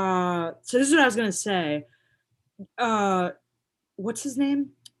 so this is what I was gonna say. What's his name?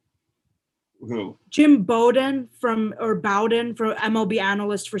 Who? Jim Bowden from MLB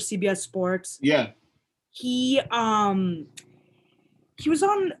analyst for CBS Sports. Yeah. He was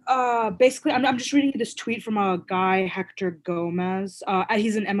on basically I'm just reading this tweet from a guy, Hector Gomez.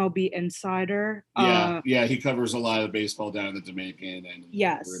 He's an MLB insider. Yeah, he covers a lot of baseball down in the Dominican and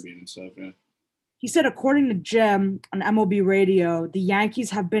Caribbean and stuff. Yeah. He said, according to Jim on MLB Radio, the Yankees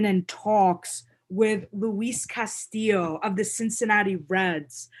have been in talks with Luis Castillo of the Cincinnati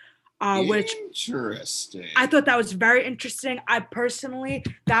Reds. Which interesting. I thought that was very interesting. I personally,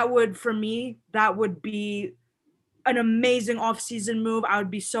 that would be an amazing offseason move. I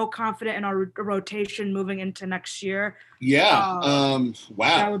would be so confident in our rotation moving into next year. Yeah. Wow.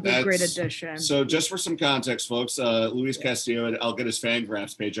 That would be a great addition. So just for some context, folks, Luis Castillo, and I'll get his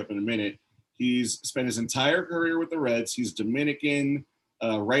Fangraphs page up in a minute. He's spent his entire career with the Reds. He's Dominican,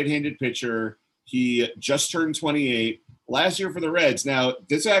 right-handed pitcher. He just turned 28. Last year for the Reds. Now,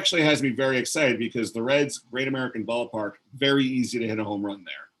 this actually has me very excited because the Reds, Great American Ballpark, very easy to hit a home run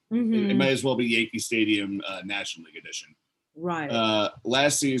there. Mm-hmm. It might as well be Yankee Stadium National League edition. Right.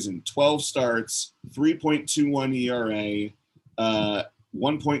 Last season, 12 starts, 3.21 ERA,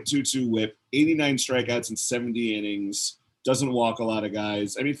 1.22 WHIP, 89 strikeouts in 70 innings. Doesn't walk a lot of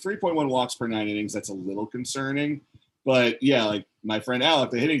guys. I mean, 3.1 walks per 9 innings, that's a little concerning. But yeah, like my friend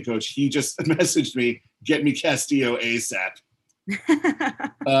Alec, the hitting coach, he just messaged me, get me Castillo ASAP.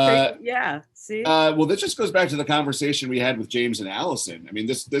 Yeah. See. Well, this just goes back to the conversation we had with James and Allison. I mean,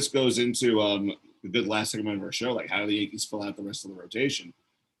 this goes into the good last segment of our show, like how do the Yankees fill out the rest of the rotation?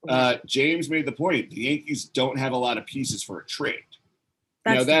 James made the point: the Yankees don't have a lot of pieces for a trade.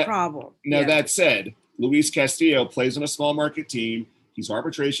 That's the problem. Now that said, Luis Castillo plays on a small market team. He's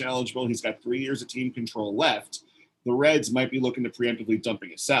arbitration eligible. He's got 3 years of team control left. The Reds might be looking to preemptively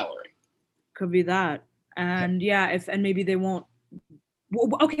dumping his salary. Could be that. And yeah, and maybe they won't. Well,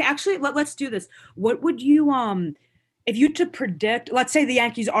 okay, actually, let's do this. What would you if you to predict? Let's say the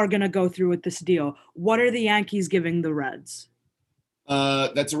Yankees are going to go through with this deal. What are the Yankees giving the Reds?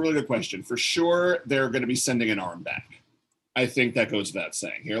 That's a really good question. For sure, they're going to be sending an arm back. I think that goes without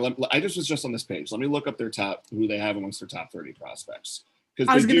saying. Here, I was just on this page. Let me look up who they have amongst their top 30 prospects.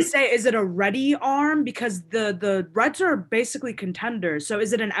 I was going to say, is it a ready arm? Because the Reds are basically contenders. So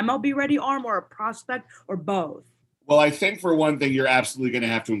is it an MLB ready arm or a prospect or both? Well, I think for one thing, you're absolutely going to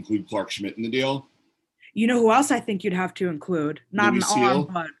have to include Clark Schmidt in the deal. You know who else I think you'd have to include? Not an arm,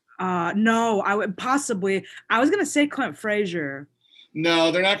 but no, I would possibly. I was going to say Clint Frazier.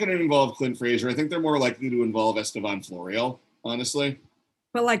 No, they're not going to involve Clint Frazier. I think they're more likely to involve Estevan Florial, honestly.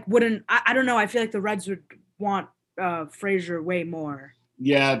 But I don't know. I feel like the Reds would want Frazier way more.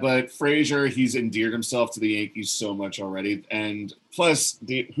 Yeah, but Frazier, he's endeared himself to the Yankees so much already. And plus,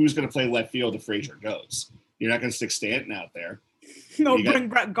 who's going to play left field if Frazier goes? You're not going to stick Stanton out there. No, bring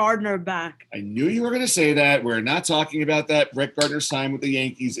Brett Gardner back. I knew you were going to say that. We're not talking about that. Brett Gardner's time with the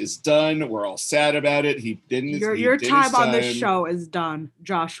Yankees is done. We're all sad about it. He didn't. Your time on this show is done,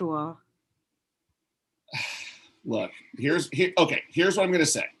 Joshua. Look, here's what I'm going to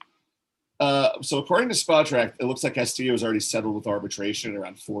say. So according to Spotrac, it looks like Castillo has already settled with arbitration at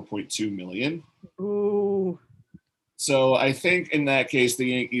around $4.2 million. Ooh. So I think in that case, the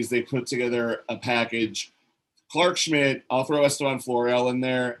Yankees, they put together a package. Clark Schmidt, I'll throw Esteban Florial in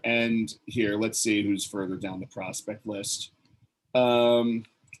there. And here, let's see who's further down the prospect list.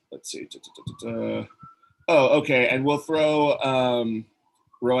 Let's see. Oh, okay. And we'll throw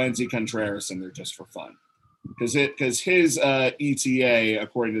Roansy Contreras in there just for fun. Because his ETA,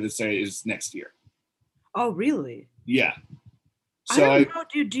 according to the say, is next year. Oh, really? Yeah. So I don't know,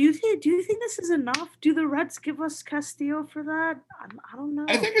 dude. Do you think this is enough? Do the Reds give us Castillo for that? I don't know.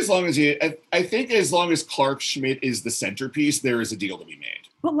 I think as long as Clark Schmidt is the centerpiece, there is a deal to be made.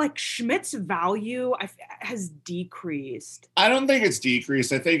 But like Schmidt's value has decreased. I don't think it's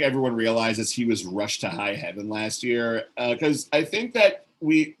decreased. I think everyone realizes he was rushed to high heaven last year because I think that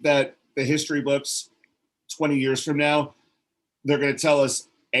the history books 20 years from now, they're going to tell us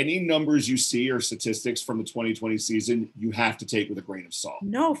any numbers you see or statistics from the 2020 season, you have to take with a grain of salt.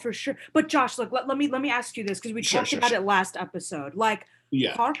 No, for sure. But Josh, look, let me ask you this because we talked about it last episode. Like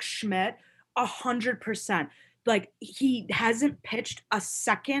Clark Schmidt, 100%. Like he hasn't pitched a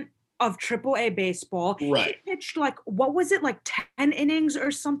second of AAA baseball. Right. He pitched like, what was it, like 10 innings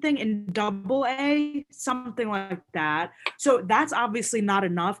or something in AA, something like that. So that's obviously not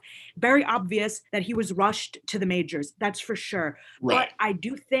enough. Very obvious that he was rushed to the majors. That's for sure. Right. But I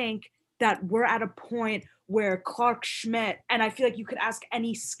do think that we're at a point where Clark Schmidt, and I feel like you could ask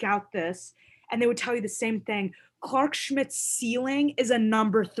any scout this, and they would tell you the same thing. Clark Schmidt's ceiling is a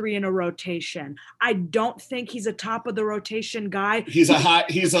number 3 in a rotation. I don't think he's a top of the rotation guy. He's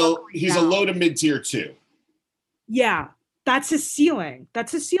a low to mid tier 2. Yeah, that's his ceiling.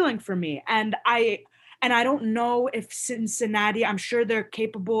 That's his ceiling for me. And I don't know if Cincinnati, I'm sure they're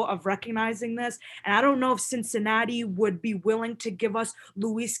capable of recognizing this. And I don't know if Cincinnati would be willing to give us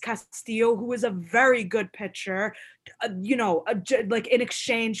Luis Castillo, who is a very good pitcher, like in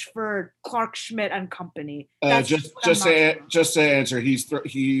exchange for Clark Schmidt and company. Just to answer,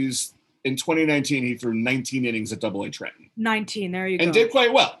 he's in 2019, he threw 19 innings at AA Trenton. 19, there you go. And did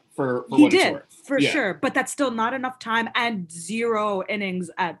quite well for he what did, it's worth. For sure. But that's still not enough time and 0 innings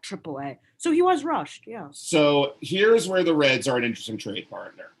at AAA. So he was rushed, yeah. So here's where the Reds are an interesting trade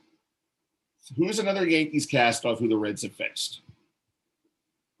partner. Who's another Yankees cast-off who the Reds have fixed?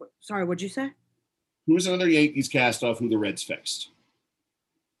 Sorry, what'd you say? Who's another Yankees cast-off who the Reds fixed?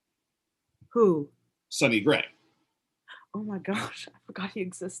 Who? Sonny Gray. Oh my gosh, I forgot he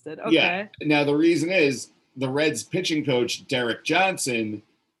existed. Okay. Yeah. Now the reason is the Reds pitching coach, Derek Johnson,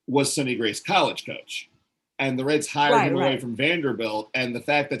 was Sonny Gray's college coach. And the Reds hired him away from Vanderbilt. And the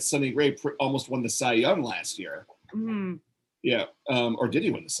fact that Sonny Gray almost won the Cy Young last year. Mm. Yeah. Or did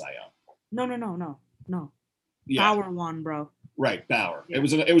he win the Cy Young? No. Yeah. Bauer won, bro. Right, Bauer. Yeah.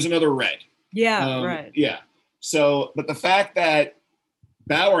 It was another Red. Yeah, right. Yeah. So, but the fact that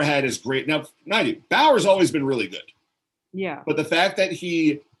Bauer had his great, now, Bauer's always been really good. Yeah. But the fact that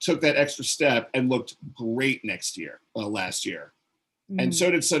he took that extra step and looked great last year, and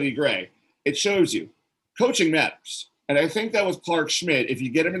so did Sonny Gray, it shows you coaching matters. And I think that with Clark Schmidt, if you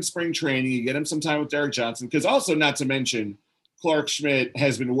get him in spring training, you get him some time with Derek Johnson, because also not to mention, Clark Schmidt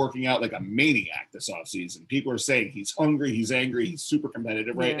has been working out like a maniac this offseason. People are saying he's hungry, he's angry, he's super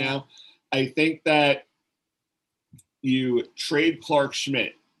competitive right now. I think that you trade Clark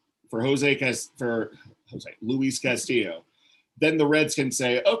Schmidt for Luis Castillo, then the Reds can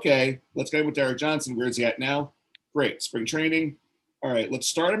say, okay, let's get him with Derek Johnson. Where's he at now? Great. Spring training. All right, let's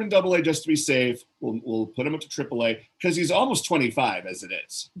start him in AA just to be safe. We'll put him up to AAA because he's almost 25 as it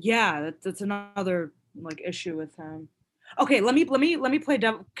is. Yeah, that's another like issue with him. Okay, let me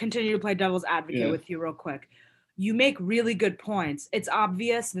continue to play devil's advocate with you real quick. You make really good points. It's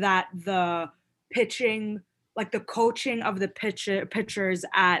obvious that the pitching, like the coaching of the pitchers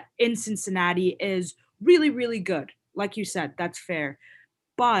in Cincinnati is really, really good. Like you said, that's fair.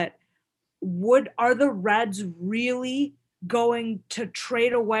 But are the Reds really going to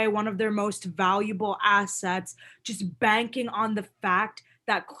trade away one of their most valuable assets, just banking on the fact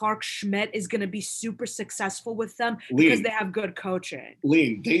that Clark Schmidt is going to be super successful with them because they have good coaching?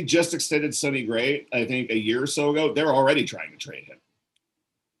 They just extended Sonny Gray, I think, a year or so ago. They're already trying to trade him.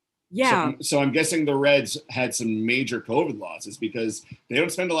 Yeah. So I'm guessing the Reds had some major COVID losses because they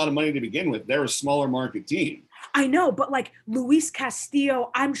don't spend a lot of money to begin with. They're a smaller market team. I know, but like Luis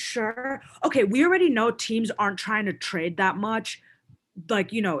Castillo, I'm sure. Okay, we already know teams aren't trying to trade that much,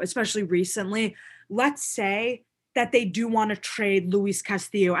 like, especially recently. Let's say that they do want to trade Luis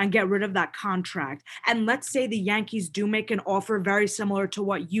Castillo and get rid of that contract. And let's say the Yankees do make an offer very similar to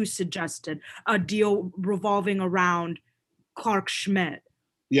what you suggested, a deal revolving around Clark Schmidt.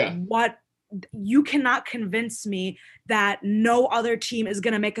 Yeah. What you cannot convince me that no other team is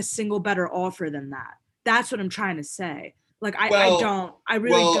going to make a single better offer than that. That's what I'm trying to say. Like, I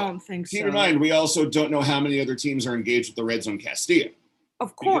really don't think so. Keep in mind, we also don't know how many other teams are engaged with the Reds on Castillo.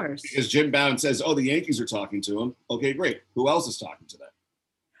 Of course. Because Jim Bound says, the Yankees are talking to him. Okay, great. Who else is talking to them?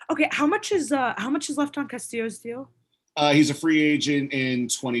 Okay, how much is left on Castillo's deal? He's a free agent in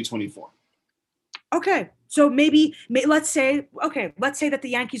 2024. Okay, so let's say that the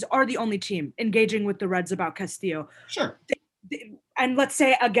Yankees are the only team engaging with the Reds about Castillo. Sure. And let's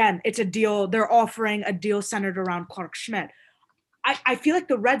say, again, it's a deal. They're offering a deal centered around Clarke Schmidt. I feel like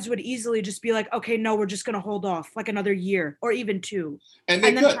the Reds would easily just be like, okay, no, we're just going to hold off like another year or even 2. And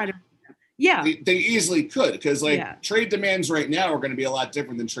then try to. Yeah. They easily could, because trade demands right now are going to be a lot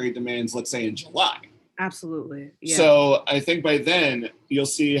different than trade demands, let's say, in July. Absolutely. Yeah. So I think by then you'll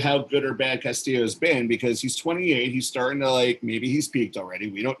see how good or bad Castillo's been, because he's 28. He's starting to maybe he's peaked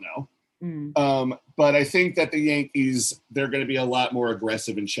already. We don't know. But I think that the Yankees, they're going to be a lot more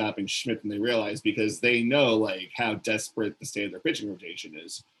aggressive in shopping Schmidt than they realize, because they know how desperate the state of their pitching rotation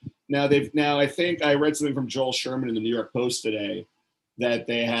is. Now I think I read something from Joel Sherman in the New York Post today that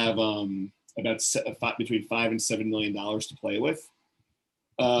they have about between $5 and $7 million to play with.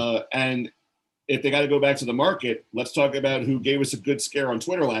 And if they got to go back to the market, let's talk about who gave us a good scare on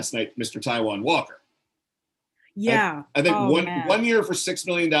Twitter last night, Mr. Taijuan Walker. Yeah. I think one year for $6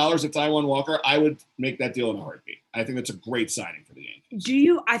 million at Taijuan Walker, I would make that deal in a heartbeat. I think that's a great signing for the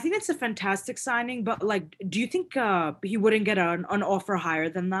Yankees. I think it's a fantastic signing, but do you think he wouldn't get an offer higher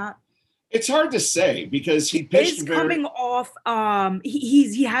than that? It's hard to say, because he pitched coming off.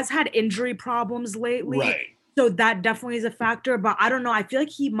 He has had injury problems lately. Right. So that definitely is a factor, but I don't know. I feel like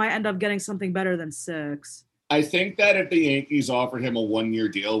he might end up getting something better than 6. I think that if the Yankees offered him a 1-year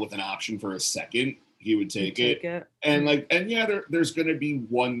deal with an option for a second, he would take it. There's going to be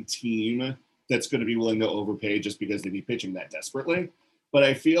one team that's going to be willing to overpay just because they'd be pitching that desperately. But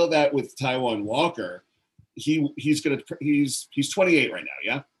I feel that with Taijuan Walker, he's 28 right now.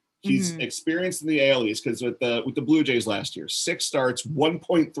 Yeah. He's experienced in the AL East, because with the Blue Jays last year, 6 starts,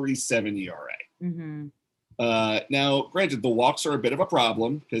 1.37 ERA. Now, granted, the walks are a bit of a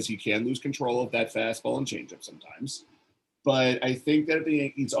problem because he can lose control of that fastball and changeup sometimes. But I think that if the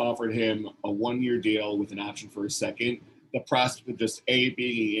Yankees offered him a 1-year deal with an option for a second, the prospect of just A,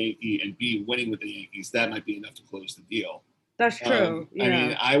 being a Yankee, and B, winning with the Yankees, that might be enough to close the deal. That's true. I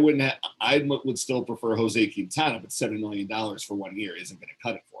mean, I would still prefer Jose Quintana, but $7 million for 1 year isn't going to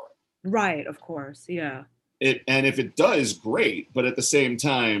cut it for him. Right, of course, yeah. And if it does, great. But at the same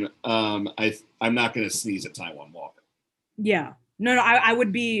time, I'm not going to sneeze at Taijuan Walker. Yeah. No, I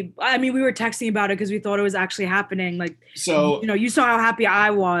would be. I mean, we were texting about it because we thought it was actually happening. You saw how happy I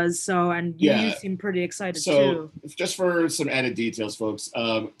was. You seemed pretty excited too. So, just for some added details, folks,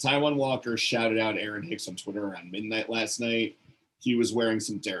 Taijuan Walker shouted out Aaron Hicks on Twitter around midnight last night. He was wearing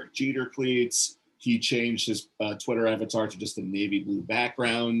some Derek Jeter cleats. He changed his Twitter avatar to just a navy blue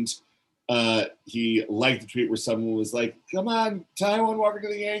background. He liked the tweet where someone was like, "Come on, Taijuan Walker to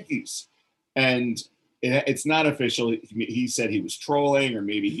the Yankees," and it's not official. He said he was trolling, or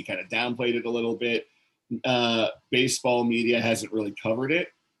maybe he kind of downplayed it a little bit. Baseball media hasn't really covered it,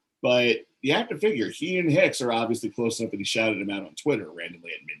 but you have to figure he and Hicks are obviously close enough that he shouted him out on Twitter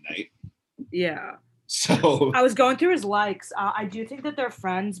randomly at midnight. Yeah. So I was going through his likes. I do think that they're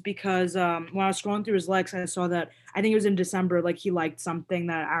friends, because when I was scrolling through his likes, I saw that I think it was in December, he liked something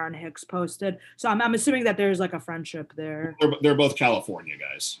that Aaron Hicks posted. So I'm assuming that there's a friendship there. They're both California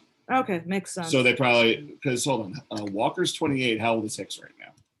guys. Okay, makes sense. So they probably, because hold on, Walker's 28. How old is Hicks right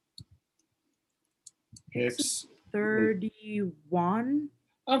now? Hicks 31.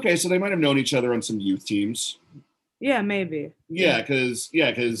 Okay, so they might have known each other on some youth teams. Yeah, maybe. Yeah, because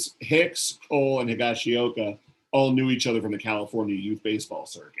Hicks, Cole, and Higashioka all knew each other from the California youth baseball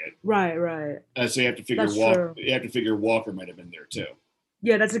circuit. Right. So you have to figure Walker might have been there too.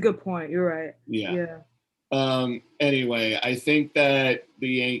 Yeah, that's a good point. You're right. Yeah. Anyway, I think that the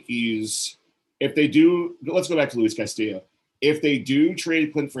Yankees, if they do, let's go back to Luis Castillo. If they do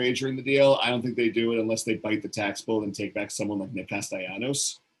trade Clint Frazier in the deal, I don't think they do it unless they bite the tax bill and take back someone like Nick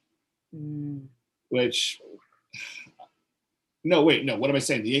Castellanos. Which, no, what am I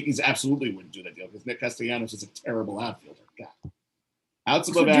saying? The Yankees absolutely wouldn't do that deal, because Nick Castellanos is a terrible outfielder. God. Outs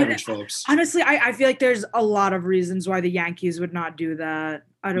above average, folks. Honestly, I feel like there's a lot of reasons why the Yankees would not do that.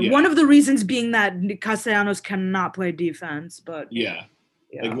 One of the reasons being that Castellanos cannot play defense, but yeah.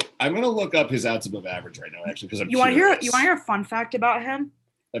 I'm gonna look up his outs above average right now, actually, because you want to hear a fun fact about him?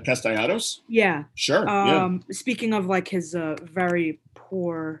 Castellanos? Yeah. Sure. Speaking of his very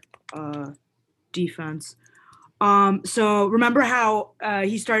poor defense, So remember how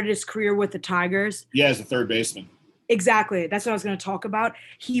he started his career with the Tigers? Yeah, as a third baseman. Exactly. That's what I was going to talk about.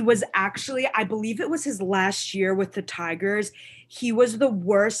 He was actually, I believe it was his last year with the Tigers. He was the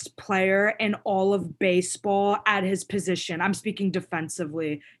worst player in all of baseball at his position. I'm speaking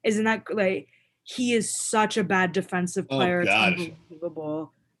defensively. Isn't that like, he is such a bad defensive player. Oh, God. It's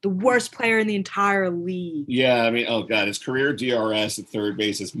unbelievable. The worst player in the entire league. Yeah, I mean, oh, God. His career DRS at third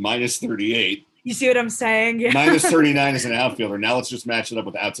base is minus 38. You see what I'm saying? Yeah. Minus 39 as an outfielder. Now let's just match it up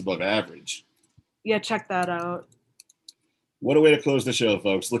with outs above average. Yeah, check that out. What a way to close the show,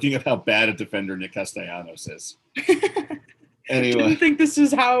 folks. Looking at how bad a defender Nick Castellanos is. Anyway. Didn't think this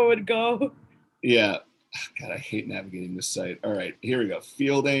is how it would go. Yeah. God, I hate navigating this site. All right, here we go.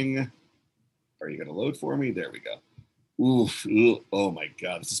 Fielding. Are you going to load for me? There we go. Oof. Oh, my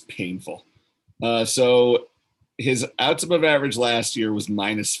God. This is painful. So his outs above average last year was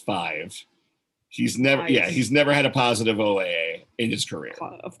 -5. He's never, he's never had a positive OAA in his career.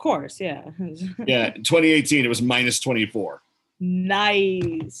 Of course, yeah. Yeah, 2018, it was -24.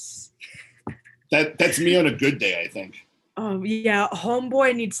 Nice. That's me on a good day, I think. Yeah,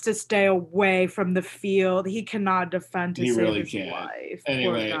 homeboy needs to stay away from the field. He cannot defend to save his life.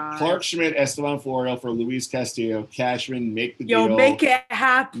 Anyway, Clark Schmidt, Esteban Florial for Luis Castillo. Cashman, make the deal. Yo, make it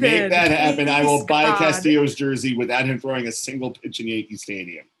happen. Make that happen. Please, I will buy Castillo's jersey without him throwing a single pitch in Yankee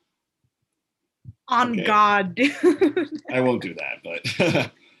Stadium. On God, dude. I won't do that,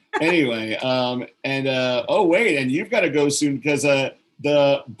 but anyway, oh wait, and you've got to go soon because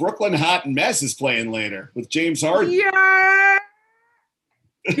the Brooklyn Hot Mess is playing later with James Harden. Yeah.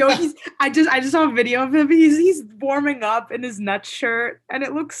 Yo, I just saw a video of him. He's warming up in his Nets shirt, and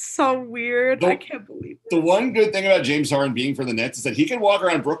it looks so weird. I can't believe it. The one good thing about James Harden being for the Nets is that he can walk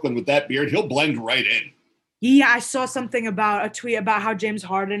around Brooklyn with that beard. He'll blend right in. Yeah, I saw something about a tweet about how James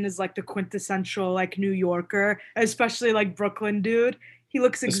Harden is like the quintessential like New Yorker, especially like Brooklyn dude. He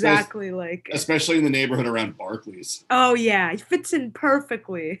looks exactly especially in the neighborhood around Barclays. Oh yeah, he fits in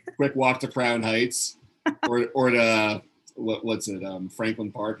perfectly. Quick walk to Crown Heights, or to what's it?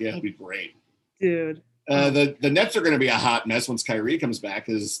 Franklin Park. Yeah, he'll be great, dude. The Nets are going to be a hot mess once Kyrie comes back,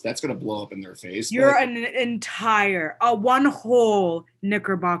 because that's going to blow up in their face. You're an entire, one whole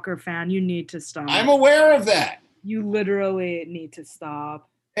Knickerbocker fan. You need to stop. I'm aware of that. You literally need to stop.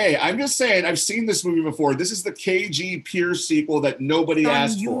 Hey, I'm just saying, I've seen this movie before. This is the KG Pierce sequel that nobody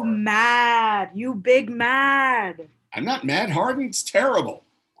asked for. You mad. You big mad. I'm not mad. Harden's terrible.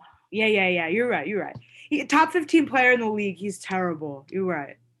 Yeah. You're right. Top 15 player in the league. He's terrible. You're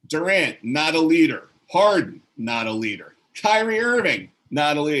right. Durant, not a leader. Harden, not a leader. Kyrie Irving,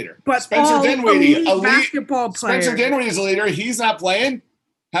 not a leader. But Spencer Dinwiddie, elite basketball player. Spencer Dinwiddie is a leader. He's not playing.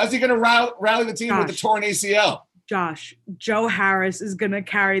 How's he going to rally the team with the torn ACL? Josh, Joe Harris is going to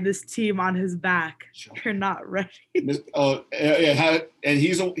carry this team on his back. You're not ready. And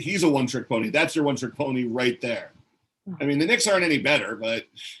he's a one-trick pony. That's your one-trick pony right there. I mean, the Knicks aren't any better, but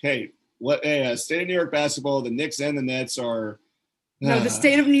hey, state of New York basketball, the Knicks and the Nets are. No, the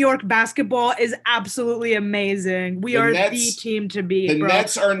state of New York basketball is absolutely amazing. We are the team to beat. The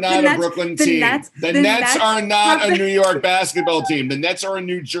Nets are not a Brooklyn team. The Nets are not a New York basketball team. The Nets are a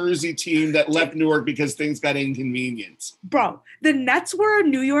New Jersey team that left Newark because things got inconvenienced. Bro, the Nets were a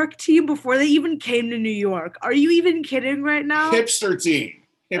New York team before they even came to New York. Are you even kidding right now? Hipster team.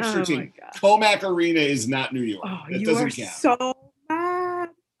 Team. Comac Arena is not New York. Oh, you are so mad.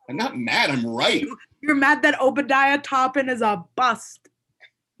 I'm not mad. I'm right. You're mad that Obadiah Toppin is a bust.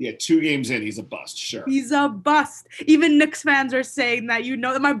 Yeah, 2 games in, he's a bust, sure. He's a bust. Even Knicks fans are saying that. You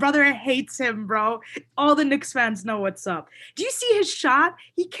know, my brother hates him, bro. All the Knicks fans know what's up. Do you see his shot?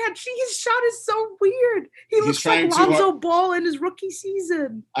 He can't see. His shot is so weird. He looks like Lonzo Ball in his rookie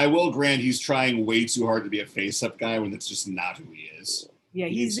season. I will grant he's trying way too hard to be a face-up guy when that's just not who he is. Yeah,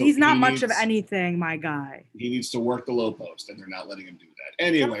 he's not much of anything, my guy. He needs to work the low post, and they're not letting him do that.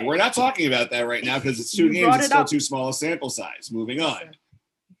 Anyway, we're not talking about that right now because it's 2 games. It's still too small a sample size. Moving on.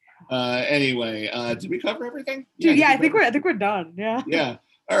 Anyway, did we cover everything? Yeah, I think we're done. Yeah. Yeah.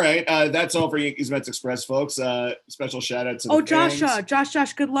 All right. That's all for Yankees Mets Express, folks. Special shout out to the fans.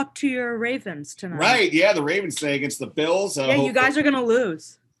 Josh, good luck to your Ravens tonight. Right. Yeah, the Ravens today against the Bills. You guys are gonna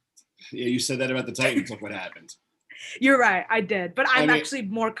lose. Yeah, you said that about the Titans. Look what happened. You're right. I did, but I'm actually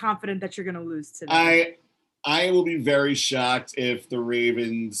more confident that you're gonna lose today. I will be very shocked if the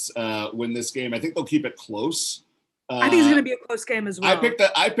Ravens win this game. I think they'll keep it close. I think it's going to be a close game as well.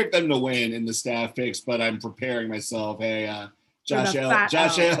 I picked them to win in the staff picks, but I'm preparing myself. Hey, Josh Allen,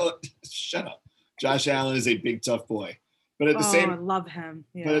 shut up. Josh Allen is a big, tough boy. But at the I love him.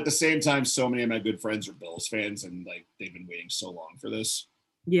 Yeah. But at the same time, so many of my good friends are Bills fans, and like they've been waiting so long for this.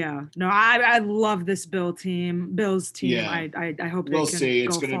 Yeah, no, I love this Bills team. Yeah. I hope we'll they can see.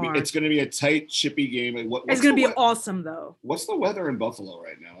 It's gonna be a tight, chippy game. It's gonna be awesome though. What's the weather in Buffalo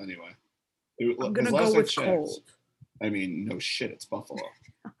right now? Anyway, I'm gonna go with cold. I mean, no shit, it's Buffalo.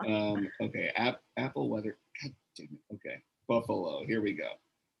 Okay, Apple weather. God damn it. Okay, Buffalo. Here we go.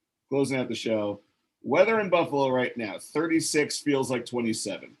 Closing out the show. Weather in Buffalo right now: 36, feels like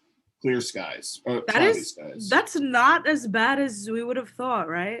 27. Clear skies. Skies. That's not as bad as we would have thought,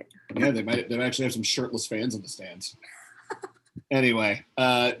 right? Yeah, they actually have some shirtless fans in the stands. Anyway,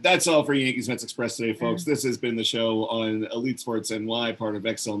 that's all for Yankees Mets Express today, folks. This has been the show on Elite Sports NY, part of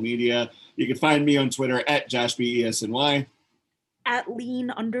XL Media. You can find me on Twitter at JoshBESNY. At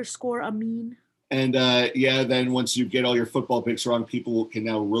lean_Amin. And then once you get all your football picks wrong, people can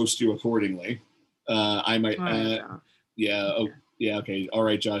now roast you accordingly. I might, okay. All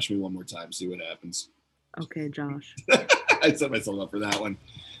right, Josh, me one more time, see what happens. Okay, Josh. I set myself up for that one.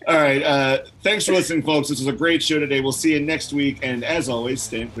 All right. Thanks for listening, folks. This was a great show today. We'll see you next week. And as always,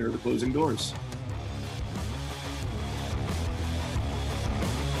 stand clear of the closing doors.